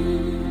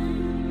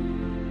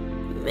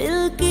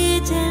 मिलके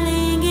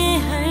चलेंगे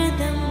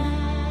हरदम,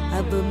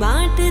 अब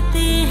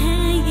बांटते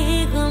हैं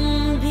ये गम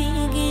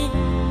भीगे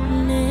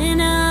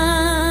नैना,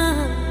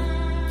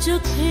 जो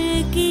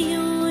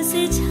खिड़कियों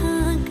से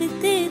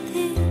झांकते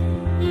थे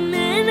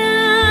नैना,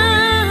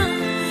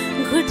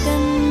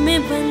 घुटन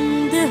में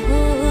बंद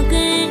हो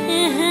गए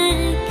हैं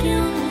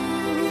क्यों।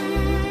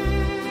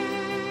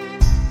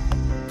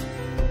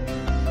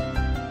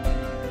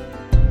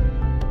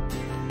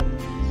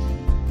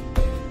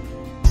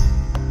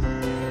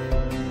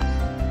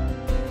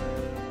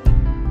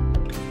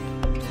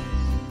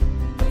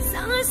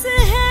 सांस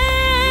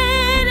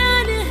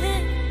हैरान है,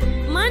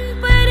 मन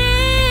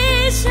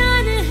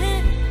परेशान है,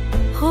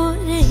 हो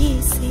रही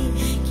सी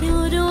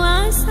क्यों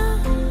रुआसा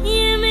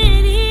ये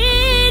मेरी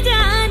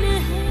जान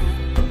है,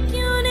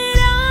 क्यों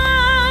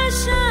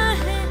निराशा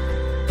है,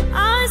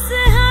 आस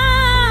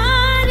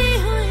हारी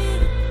हुई,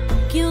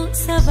 क्यों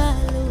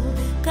सवालों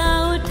का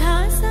उठा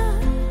सा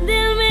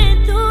दिल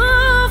में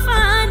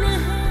तूफान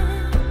है।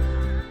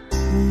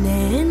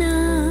 नैना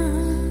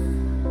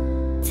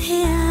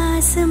थे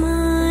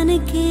आसमान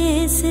के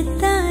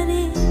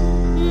सितारे,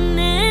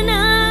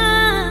 नैना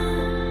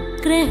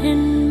ग्रहण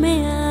में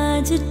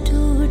आज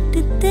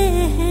टूटते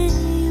हैं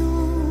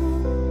यूं,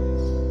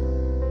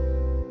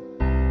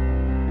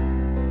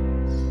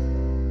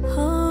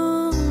 हो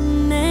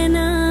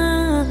नैना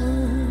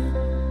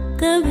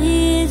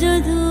कभी जो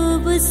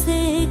धूप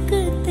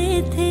सेकते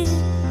थे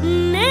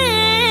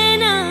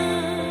नैना,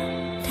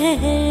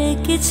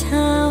 ठहर के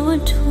छाँव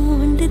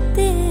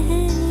ढूंढते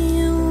हैं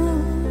यूं,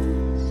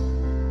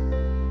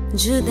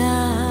 जुदा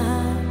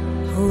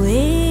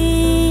हुए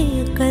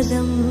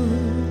कदम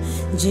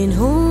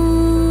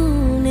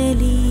जिन्होंने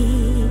ली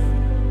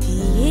थी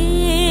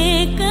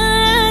ये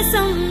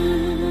कसम,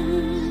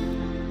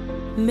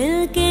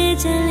 मिलके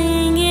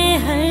चलेंगे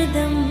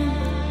हरदम,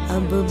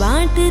 अब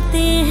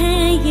बांटते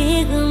हैं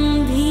ये गम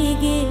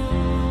भीगे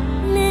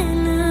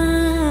नैना,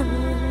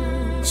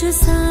 जो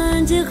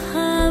सांझ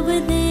ख्वाब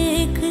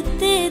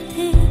देखते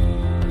थे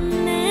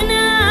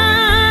नैना,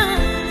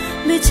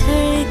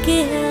 बिछड़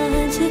के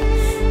आज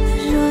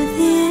रो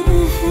दिए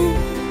हैं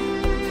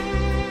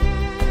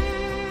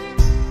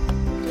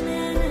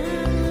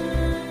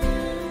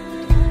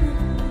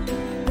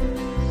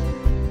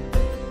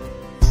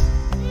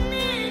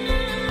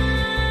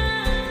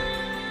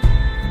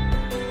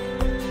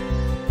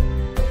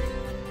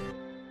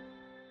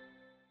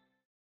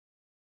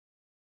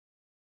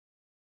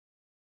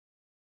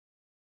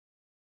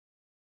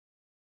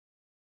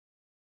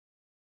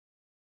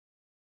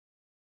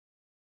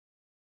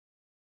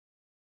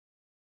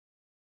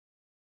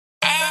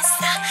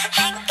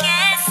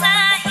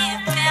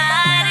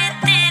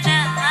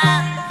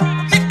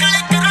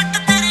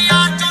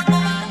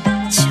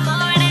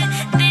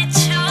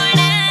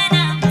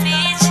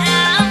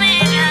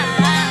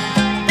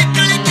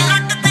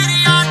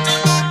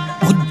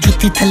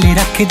थले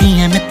रख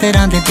दिया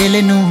मित्रां दे दिल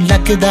नू,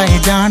 लगदा है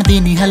जानदी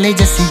नहीं हले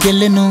जस्सी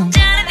गिल नू,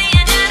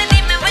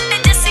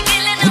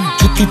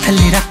 जुत्ती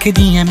थले रख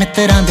दिया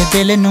मित्रां दे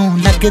दिल नू,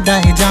 लगदा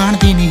है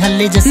जानदी नहीं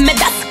हले जस्सी। मैं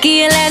दस की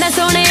लेना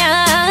सोनिया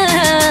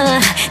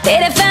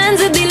तेरे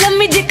फैंस दी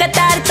लम्मी जी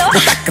कतार तो,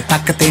 तक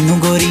तक तेनू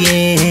गोरिए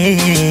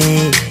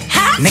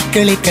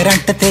निकली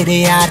करंट तेरे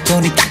यार चों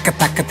नी, तक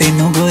तक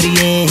तेनू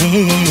गोरिए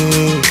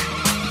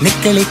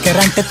निकली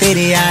करंट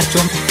तेरे यार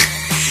चों,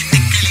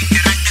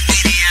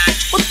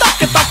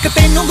 तक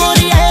तेनू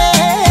गोरिए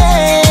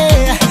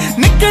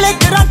निकले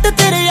करंट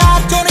तेरे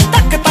यार चों नी,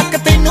 तक तक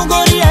तेनू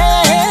गोरिए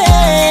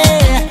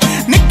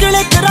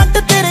निकले करंट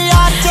तेरे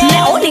यार चों।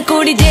 मैं ओनी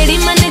कुड़ी जेड़ी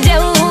मन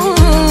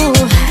जाऊं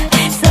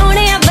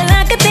सोने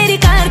बला के तेरी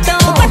कार तो,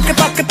 तक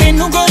तक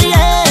तेनू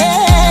गोरिए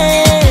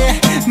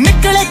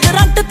निकले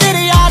करंट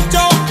तेरे यार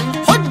चों,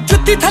 हो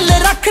जुत्ती थले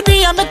रख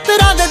दिया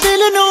मित्रां दे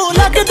दिल नू,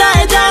 लगदा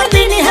है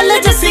जानदी नहीं हले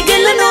जस्सी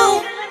गिल नू।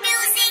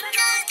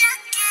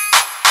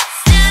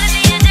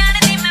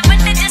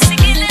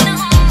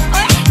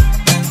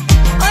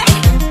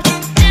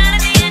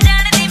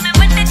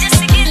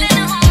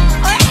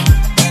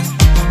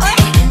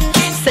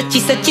 सच्ची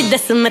सच्ची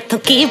दस मैथों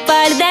की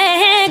पाड़दा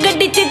है,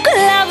 गड्डी च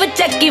गुलाब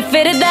चक्की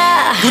फिरदा,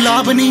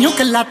 गुलाब नहीं हूँ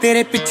कल्ला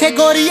तेरे पीछे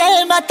गोरिए,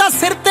 मैं तां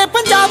सिर ते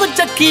पंजाब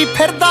चक्की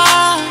फिरदा।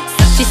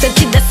 सच्ची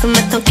सच्ची दस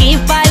मैथों की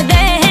पाड़दा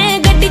है,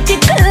 गड्डी च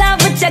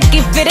गुलाब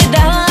चक्की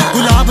फिरदा,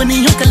 गुलाब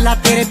नहीं हूँ कल्ला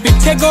तेरे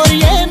पीछे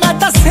गोरिए, मैं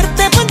तां सिर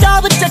ते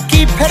पंजाब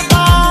चक्की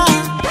फिरदा।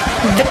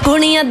 दे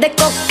कुड़ियां दे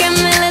कोके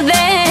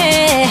मिलदे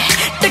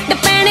टुट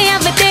पैणे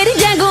आवे तेरी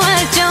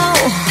जगुआं चों,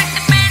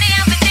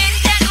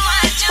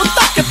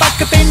 तक तक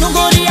तेनू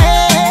गोरिए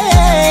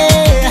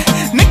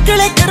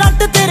निकले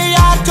करंट तेरे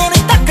यार चों नी,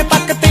 तक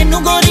तक तेनू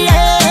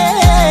गोरिए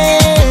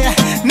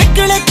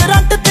निकले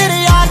करंट तेरे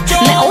यार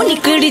चों। मैं ओनी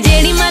कुड़ी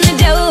जेड़ी मन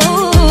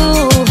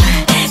जाऊं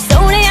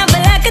सोने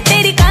बला के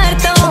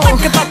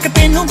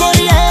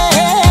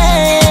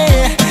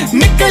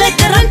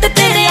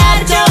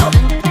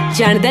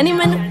लगना नहीं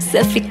मैनू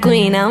सिर्फ इको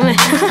ही ना मैं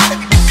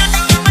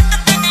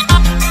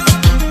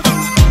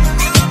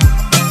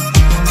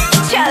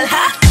चल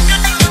हाँ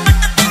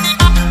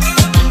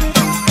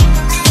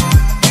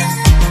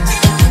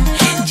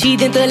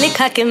जीदे तो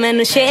लिखा के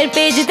मैनू शेर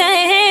भेजदा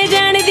है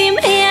जाने दी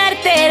मैं यार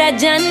तेरा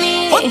जानी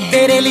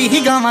तेरे लिए ही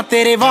गावां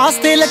तेरे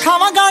वास्ते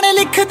लिखावां गाने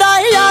लिखदा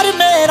है यार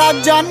मेरा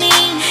जानी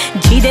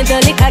जीदे तो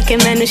लिखा के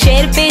मैनू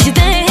शेर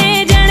भेजदा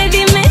है जाने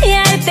दी मैं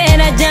यार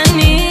तेरा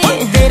जानी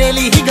तेरे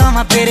लिए ही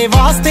गावां तेरे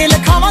वास्ते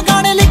लिखावां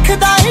गाने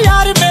लिखदा है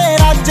यार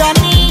मेरा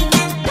जानी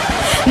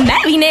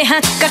मैं भी नेहा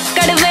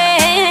कक्कड़ वे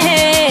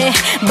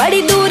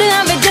बड़ी दूर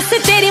आवे जस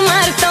तेरी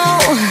मार तो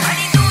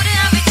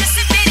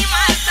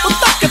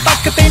तक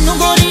तक तेनू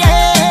गोरीए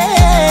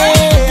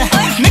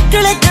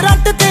निकले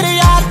करंट तेरे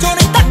यार चों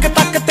तक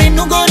तक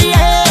तेनू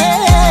गोरीए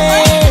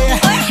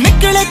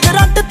निकले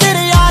करंट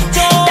तेरे यार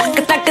चों तक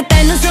तक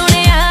तेनू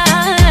सुनिया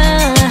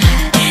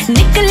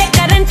निकले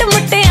करंट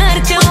मुटियार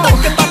चों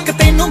तक तक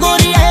तेनू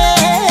गोरीए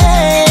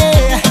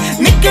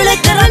निकले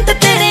करंट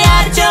तेरे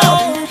यार चों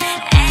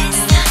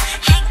ऐसा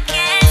है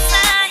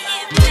कैसा ये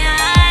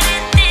प्यार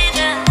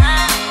तेरा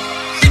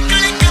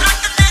निकले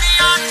करंट तेरे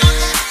यार चों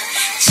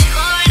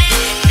छोड़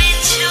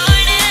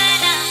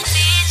छोड़ना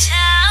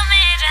पीछा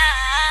मेरा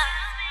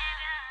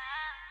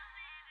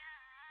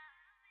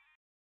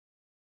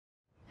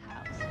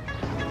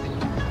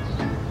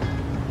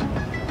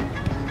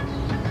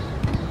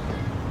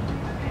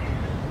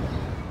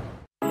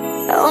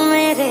ओ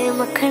मेरे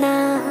मखना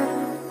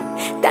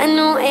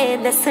तैनू ए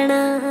दसना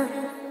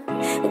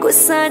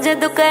गुस्सा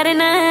जदों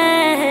करना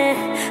है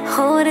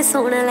होर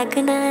सोहना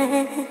लगना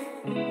है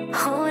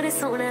होर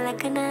सोहना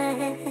लगना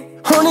है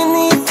हुण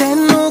नी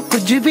तैनू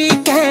कुछ भी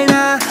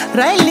कहना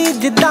रैली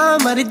जिद्दां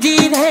मर्जी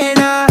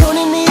रहना हुण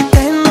नी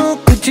तैनू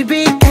कुछ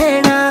भी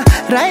कहना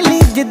रैली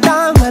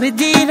जिद्दां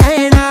मर्जी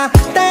रहना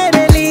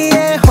तेरे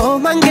लिए हो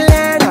मंग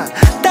लेना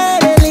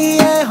तेरे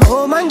लिए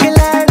हो मंग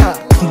लेना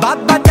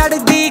बाबा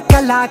चढ़दी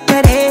कला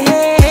करे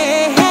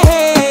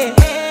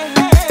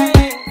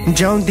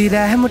जाउंदी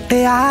रह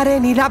मुटियारे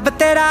नी रब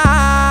तेरा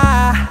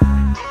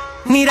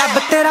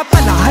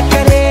भला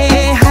करे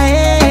है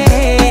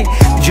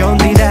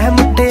जाउंदी रह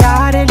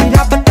मुटियारे नी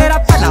रब तेरा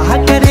भला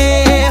करे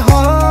हो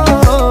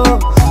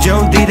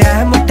जाउंदी रह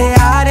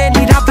मुटियारे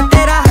नी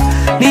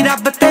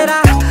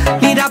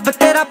रब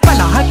तेरा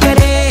भला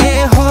करे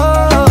हो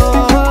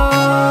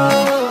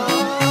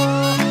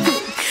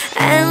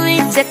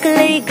एवें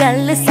चकलई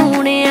गल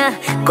सुनिया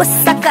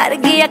गुस्सा कर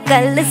गया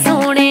कल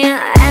सुनिया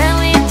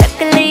एवें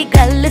चकलई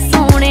गल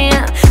सुनिया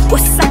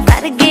गुस्सा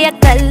कर गया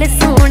कल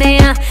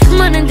सुनिया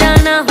मन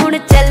जाना हुण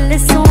चल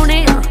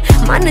सुनिया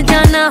मन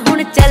जाना हुण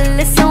चल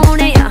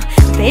सुनिया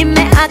वे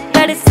मैं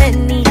आकड़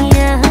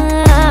सनिया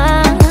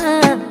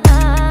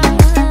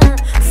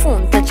फोन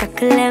तो चक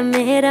ले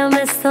मेरा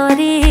मैं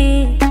सॉरी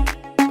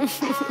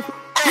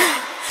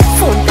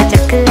फोन तो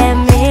चक ले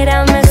मेरा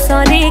मैं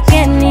सॉरी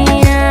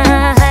कहनिया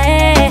है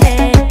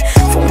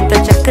फोन तो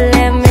चक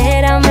ले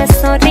मेरा मैं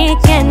सॉरी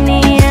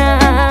कहनिया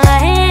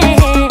है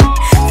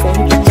फोन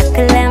तो चक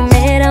ले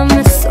मेरा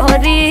मैं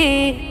sorry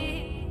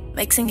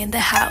mixing in the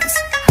house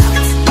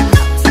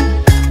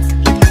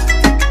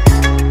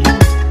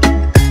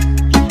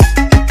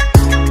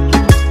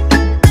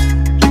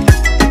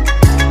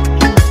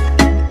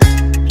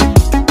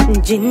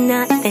जिन्ना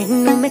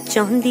तेनू मैं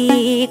चाहती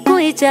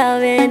कोई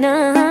जावे ना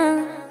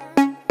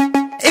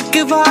एक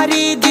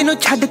बारी जिन्नू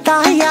छड्डता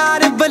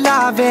यार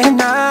बुलावे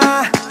ना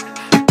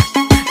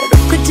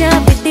रुक जा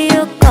वीडियो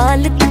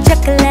कॉल तू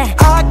चक ले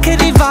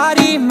आखिरी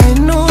बारी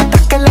मैनू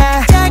तक ले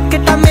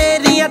जैकटा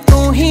मेरिया तू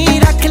ही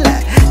रख ले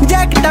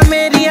जैकटा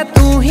मेरिया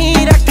तू ही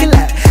रख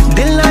ले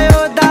दिल ना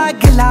ओदा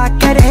गिला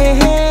करे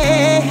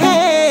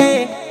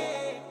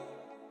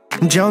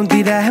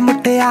जाउंदी रह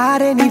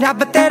मुटियारे नी रब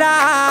तेरा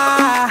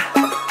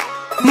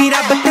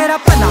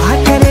भला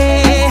करे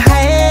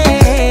है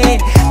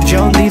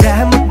जाउंदी रह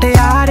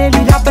मुटियारे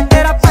नी रब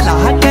तेरा भला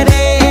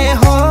करे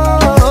हो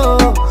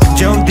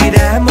जाउंदी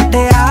रह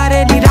मुटियारे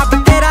नी रब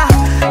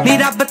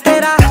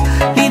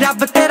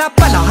तेरा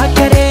भला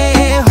करे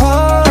हो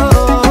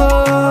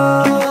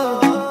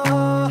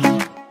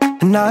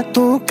ना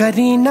तू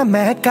करी ना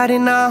मैं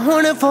करना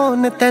हुण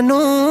फोन तैनू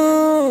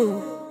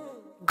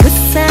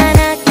गुस्सा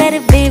ना कर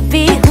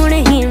बेबी हुण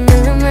ही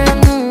मिल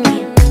मैनू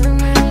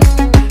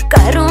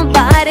घरों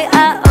बाहर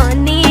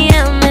आनी आ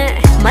मैं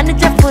मन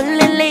च फुल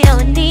ले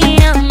आनी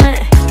आ मैं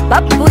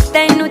बब्बू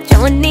तैनू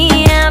चाहनी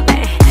आ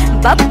मैं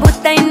बब्बू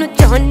तैनू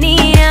चाहनी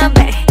आ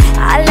मैं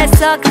आले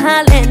सौखा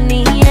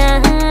लेनी आ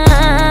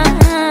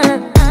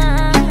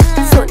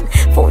सुन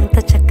फोन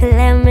तो चक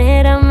ले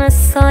मेरा मैं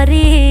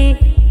सॉरी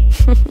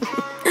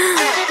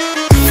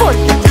फोन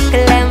तो चक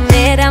ले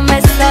मेरा मैं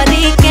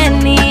सॉरी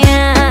कहनी आ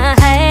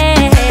है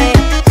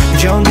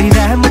जाउंदी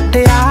रह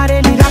मुटियारे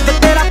नी रब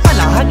तेरा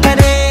भला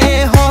करे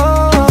हो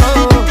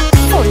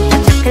फोन तो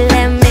चक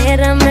ले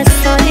मेरा मैं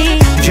सॉरी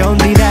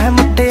जाउंदी रह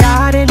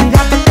मुटियारे नी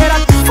रब तेरा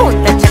फोन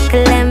तो चक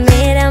ले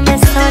मेरा मैं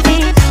सॉरी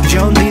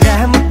जाउंदी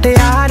रह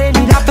मुटियारे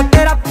नी रब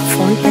तेरा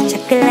फोन तो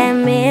चक ले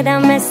मेरा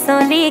मैं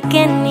सॉरी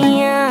कहनी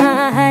आ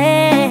है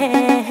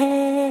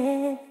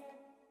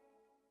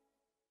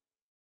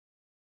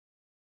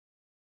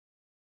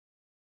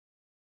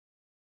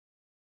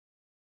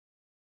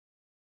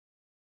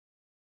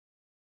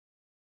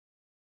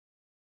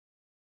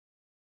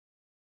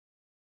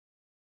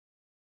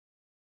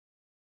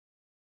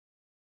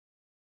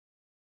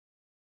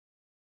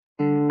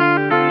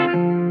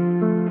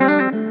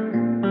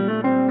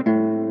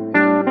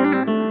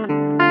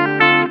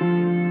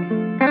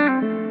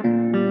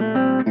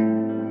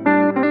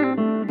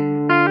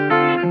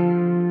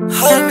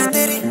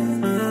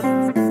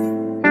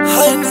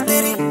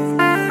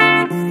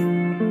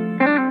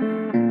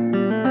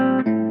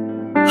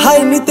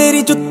हाय नी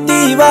तेरी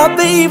जुत्ती वाह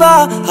बई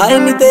वाह, हाय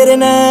नी तेरे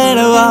नैन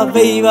वाह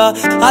बई वाह,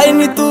 हाय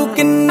नी तू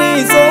किन्नी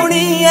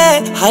सोहनी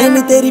है, हाय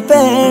नी तेरी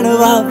भैन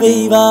वाह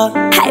बई वाह।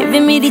 हाय वे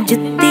मेरी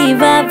जुत्ती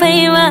वाह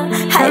बई वाह,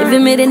 हाय वे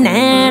मेरे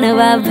नैन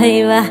वाह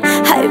बई वाह,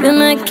 हाय वे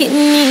मैं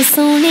किन्नी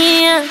सोहनी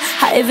है,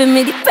 हाय वे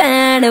मेरी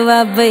भैन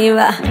वाह बई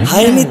वाह।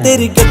 हाय नी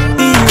तेरी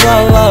गड्डी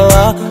वाह वाह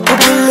वाह,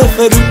 फुल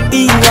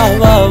फ्रूटी वाह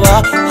वाह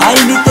वाह,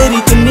 हाय नी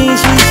तेरी चुन्नी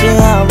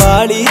शीशियां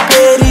वाली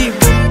तेरी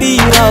बुड्डी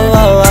वाह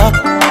वाह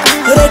वाह,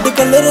 रेड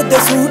कलर दे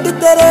सूट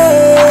तेरे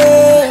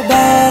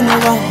बैन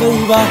वाह बई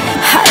वाह।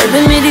 हाय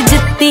वे मेरी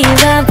जुत्ती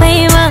वाह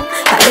बई वाह,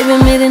 हाय वे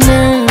मेरे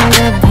नैन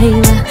वाह बई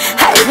वाह,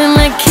 हाय वे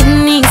मैं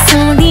किन्नी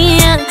सोहनी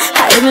है,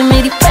 हाय वे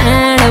मेरी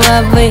भैन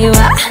वाह बई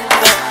वाह।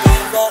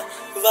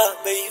 वाह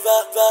बई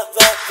वाह वाह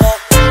वाह वाह।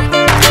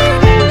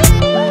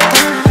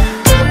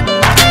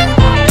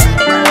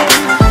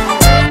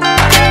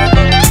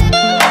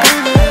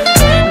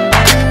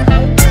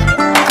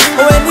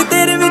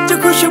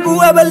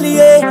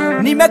 बल्लिए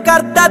नी मैं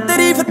करता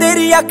तारीफ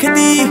तेरी अख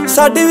दी,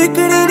 साडी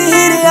विकनी नी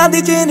हीरियां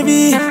दी चेन भी,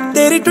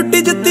 तेरी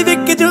टुट्टी जुत्ती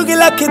विक जूगी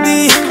लख दी।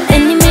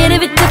 इन्नी मेरे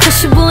विच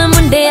खुशबू है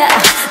मुंडिया,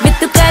 वे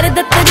तू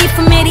करदा तारीफ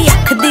मेरी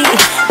अख दी,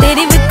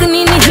 तेरी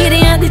विकनी नी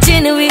हीरियां दी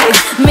चेन भी,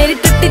 मेरी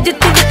टुट्टी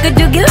जुत्ती विक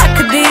जूगी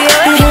लख दी।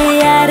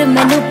 यार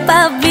मैनू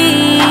भाभी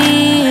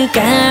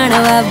कहण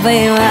वाह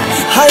बई वाह।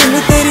 हाय नी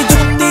तेरी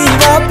जुत्ती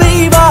वाह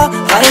बई वाह,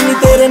 हाय नी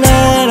तेरे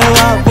नैन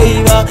वाह बई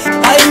वाह,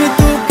 हाय नी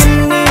तू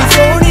किन्नी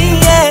सोहनी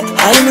है,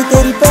 हाय नी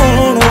तेरी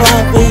भैन वाह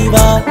बई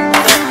वाह।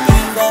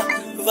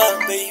 वाह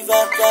बई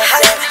वाह वाह।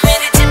 हाय वे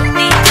मेरी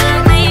जुत्ती वाह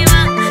बई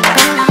वाह,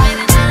 हाय वे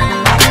मेरे नैन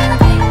वाह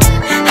बई वाह,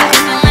 हाय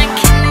वे मैं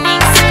किन्नी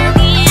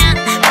सोहनी है,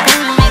 हाय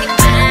वे मेरी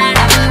भैन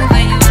वाह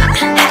बई वाह,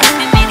 हाय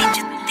वे मेरी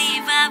जुत्ती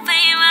वाह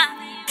बई वाह।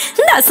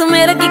 दस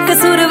मेरा की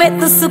कसूर वे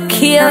तू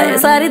सुखी होए,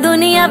 सारी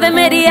दुनिया वे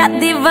मेरी आ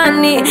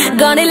दीवानी,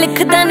 गाने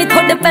लिखदा नी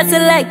थोड़े पैसे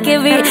लेके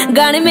भी,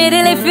 गाने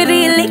मेरे लिए फ्री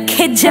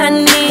लिखे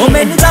जानी। ओ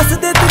मैनू दस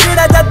दे तू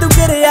केड़ा जादू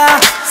करिया,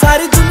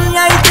 सारी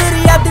दुनिया ही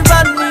तेरी आ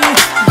दीवानी,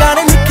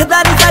 गाने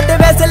लिखदा नी साडे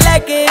पैसे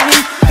लेके भी,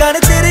 गाने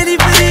तेरे लिए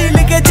फ्री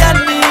लिखे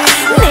जानी।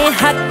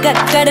 नेहा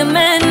कक्कड़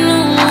मैनू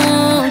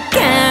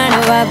कहण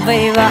वाह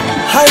बई वाह।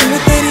 हाय नी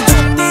तेरी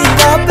जुत्ती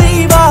वाह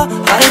बई वाह,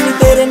 हाय नी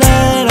तेरे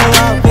नैन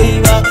वाह बई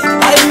वाह,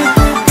 हाय नी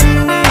तू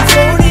किन्नी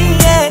सोहनी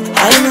है,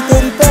 हाय नी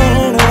तेरी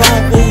भैन वाह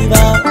बई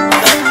वाह।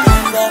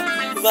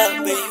 वाह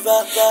बई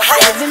वाह वाह।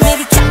 हाय वे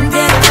मेरी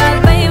चांदर वाह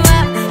बई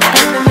वाह,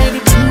 हाय वे मेरी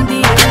बिंदी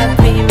वाह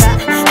बई वाह,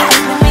 हाय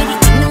वे मेरी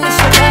इंग्लिश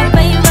वाह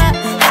बई वाह,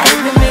 हाय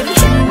वे मेरी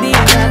हिंदी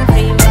वाह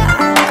बई वाह।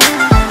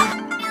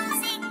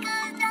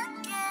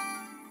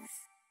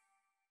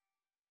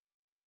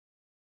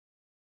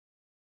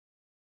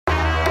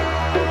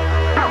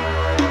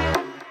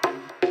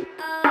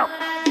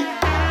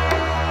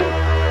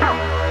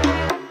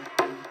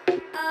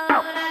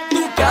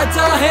 तू क्या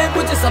चाहे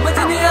मुझे समझ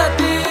नहीं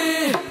आती,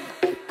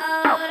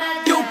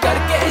 क्यों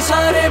करके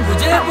इशारे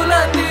मुझे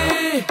बुलाती,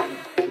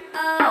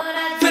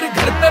 फिर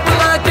घर पे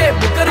बुला के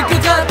मुकर के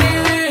जाती,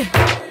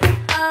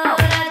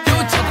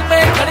 क्यों छत पे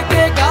खड़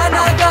के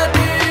गाना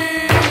गाती।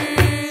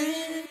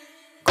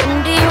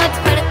 कुंडी मत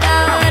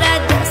खड़काओ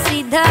राजा,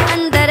 सीधा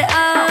अंदर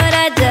आओ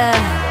राजा,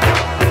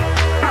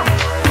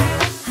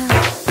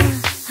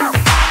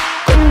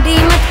 कुंडी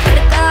मत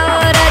खड़काओ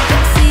राजा,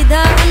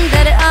 सीधा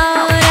अंदर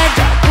आओ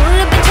राजा, फूल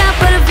बिछा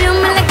परफ्यूम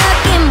लगा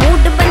के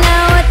मूड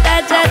बनाओ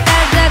ताजा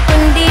ताजा,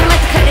 कुंडी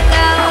मत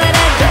खड़काओ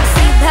राजा,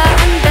 सीधा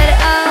अंदर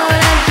आओ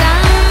राजा।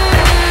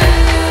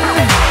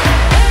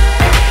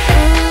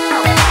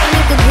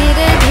 तनिक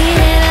धीरे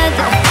धीरे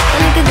राजा,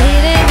 तनिक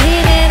धीरे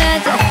धीरे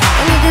राजा,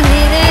 तनिक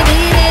धीरे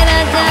धीरे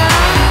राजा,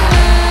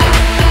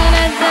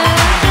 राजा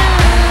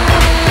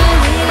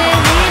धीरे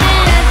धीरे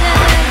राजा,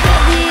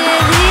 धीरे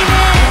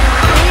धीरे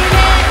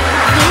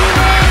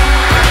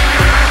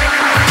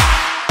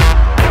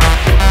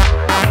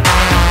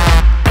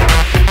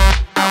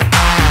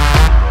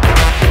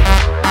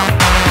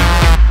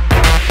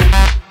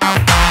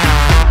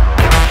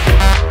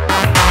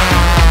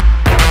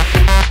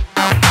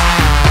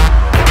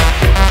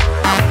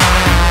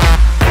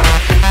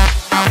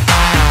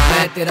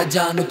मैं तेरा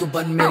जानू तू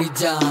बन मेरी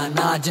जान,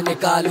 आज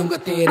निकालूंगा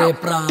तेरे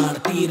प्राण,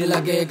 तीर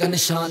लगेगा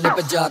निशान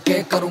पे जाके,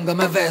 करूंगा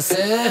मैं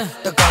वैसे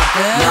टका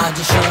के,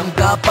 आज शर्म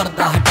का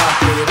पर्दा हटा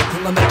के,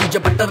 रखूंगा मैं तुझे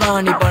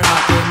पटरानी बना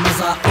के,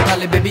 मजा उठा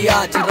ले बेबी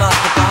आज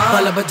रात का,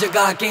 बल्ब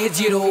जगा के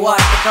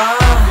 08 का।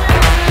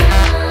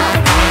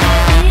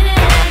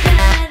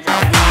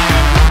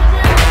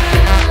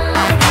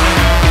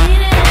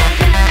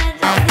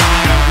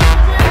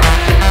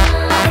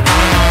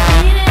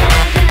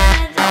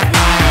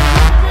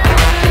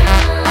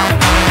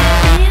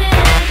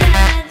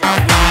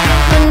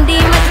 कुंडी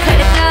मत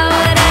खड़काओ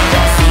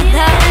राजा,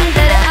 सीधा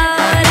अंदर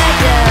आओ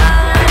राजा,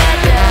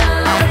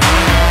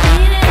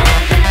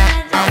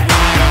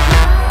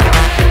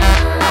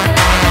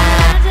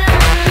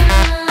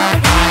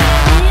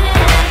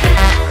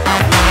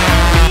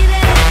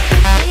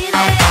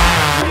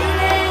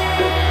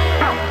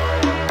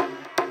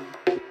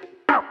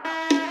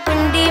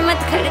 कुंडी मत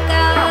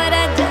खड़काओ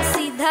राजा,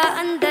 सीधा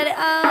अंदर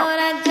आओ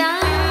राजा।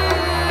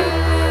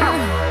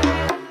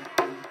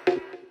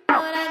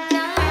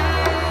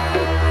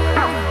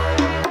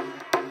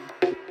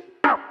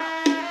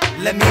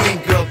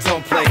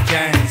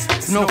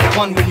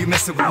 fun when you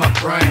messing with my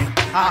brain.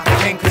 I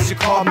came cause you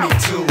called me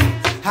to.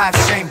 Have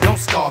shame, don't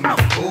scar me,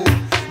 ooh.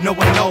 No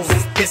one knows,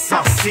 it's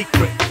our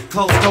secret.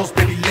 Close doors,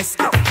 baby, let's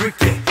get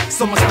freaky.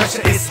 So much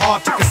pressure, it's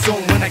hard to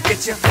consume. When I get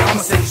you,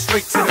 I'ma send you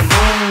straight to the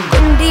moon.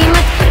 कुंडी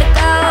मत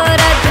खड़काओ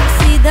राजा,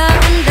 सीधा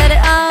अंदर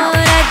आओ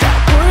राजा।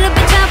 फूल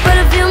बिछा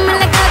perfume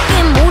लगा के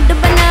mood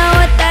बनाओ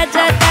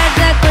ताजा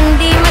ताजा।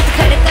 कुंडी मत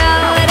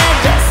खड़काओ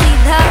राजा,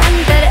 सीधा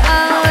अंदर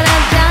आओ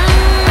राजा।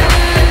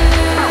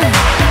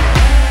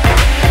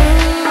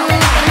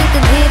 कनक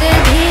धीरे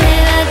धीरे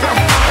राजा,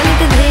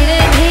 कनक धीरे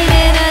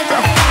धीरे राजा,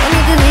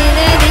 कनक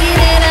धीरे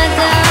धीरे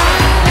राजा।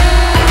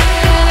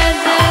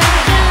 राजा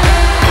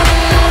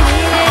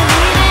धीरे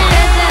धीरे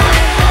राजा,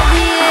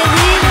 धीरे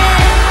धीरे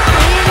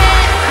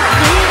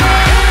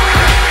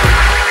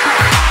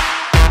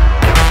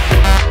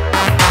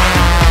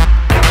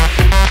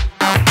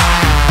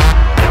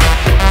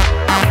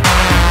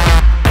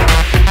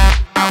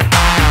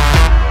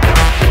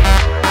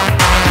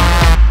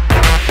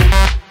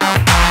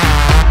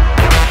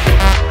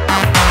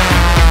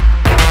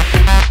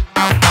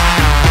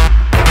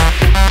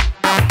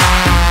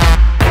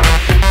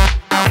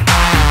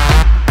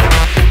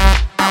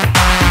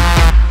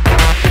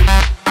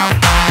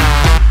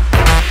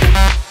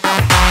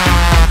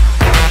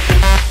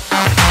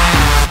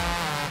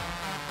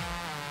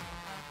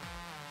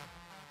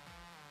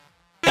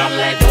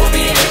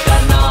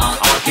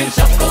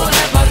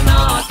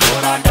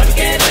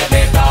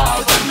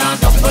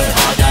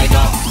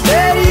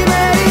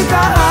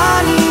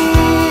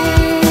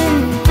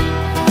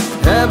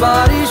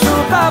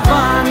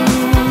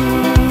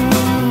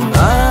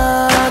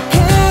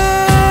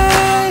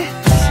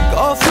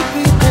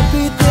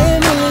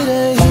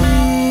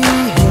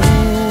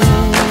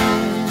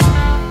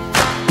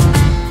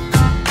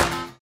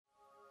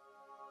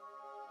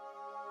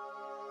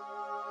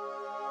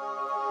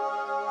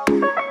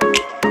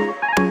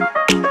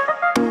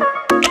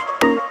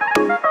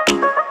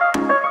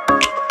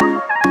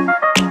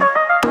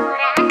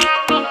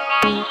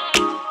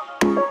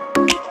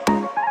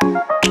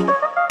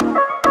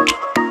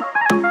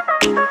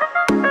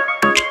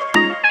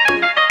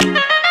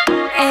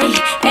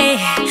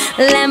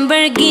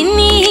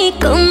Lamborghini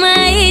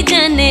घुमाए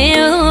जाने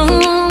ओ,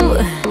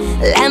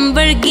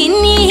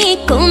 Lamborghini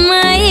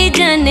घुमाए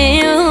जाने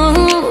ओ।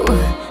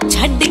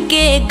 छड़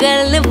के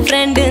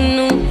गर्लफ्रेंड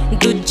नू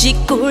दूजी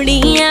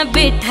कुड़ियां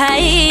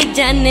बिठाए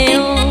जाने ओ।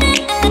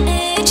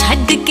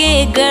 छड़ के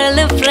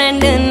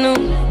गर्लफ्रेंड नू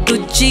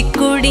दूजी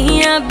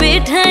कुड़ियां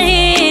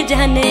बिठाए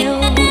जाने ओ।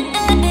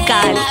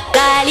 काली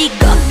काली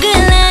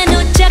गोगलां नू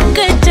चक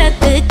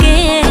चक के,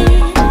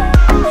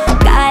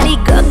 काली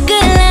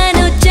गोगलां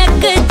नू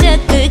चक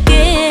चक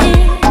के,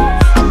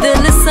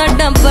 दिल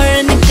साडा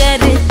बर्न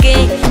करके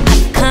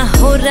अखां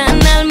होरां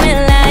नाल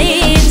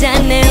मिलाए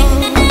जाने ओ।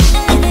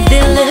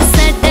 दिल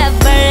साडा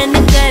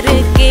बर्न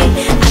करके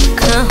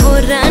अखां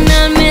होरां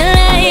नाल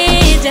मिलाए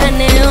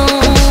जाने ओ।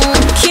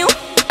 क्यों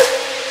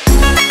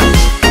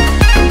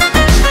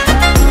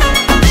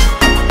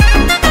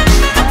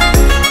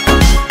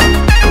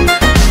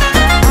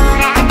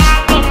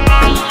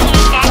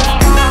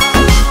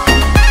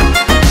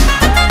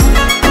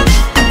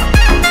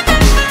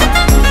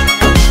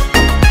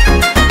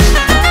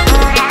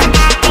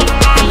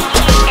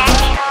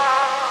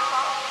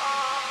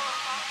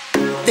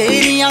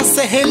तेरियां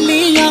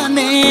सहेलियां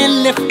ने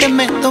लिफ्ट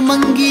में तो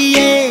मंगी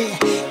है,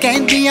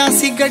 कहंदियां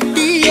सी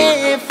गड्डी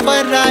है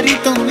फरारी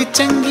तो भी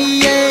चंगी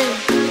है।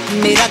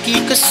 मेरा की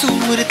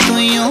कसूर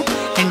तुइयों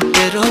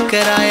इंटरो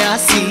कराया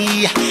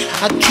सी,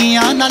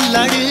 अखियां ना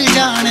लड़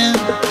जान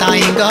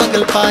ताई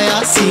गॉगल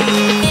पाया सी।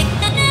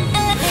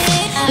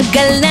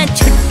 गल्लां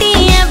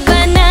छुट्टियां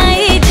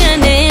बनाए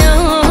जाने ओ,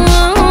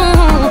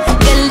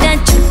 गल्लां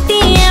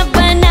छुट्टियां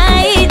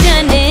बनाए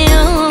जाने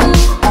ओ।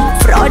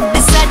 फ्रॉड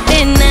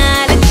साडे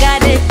नाल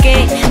करके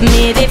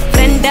मेरे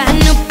फ्रेंडां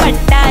नू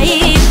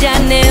पटाई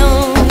जाने ओ।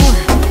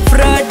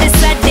 फ्रॉड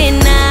साडे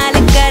नाल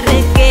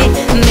करके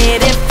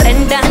मेरे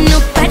फ्रेंडां नू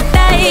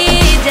पटाई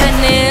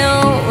जाने ओ।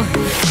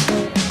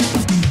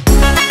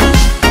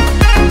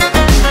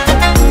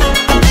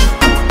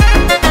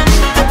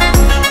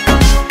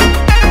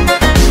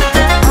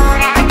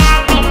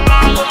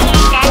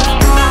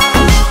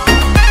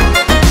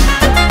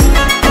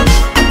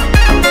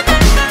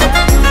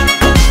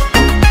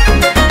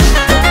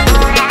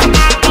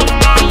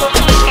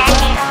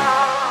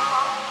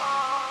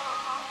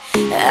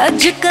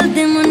 अजकल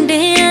दे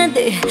मुंडियां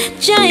दे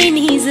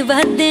चाइनीज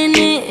वादे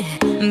ने,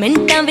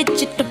 मिंटां विच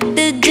टुट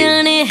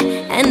जाने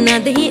इन्हां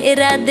दे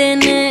इरादे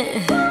ने।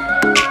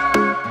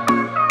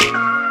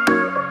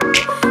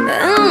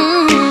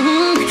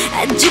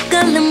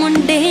 अजकल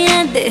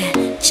मुंडियां दे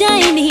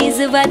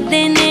चाइनीज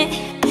वादे ने,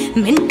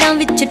 मिंटां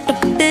विच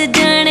टुट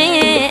जाने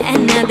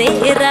इन्हां दे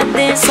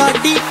इरादे।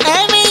 साडी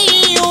एवें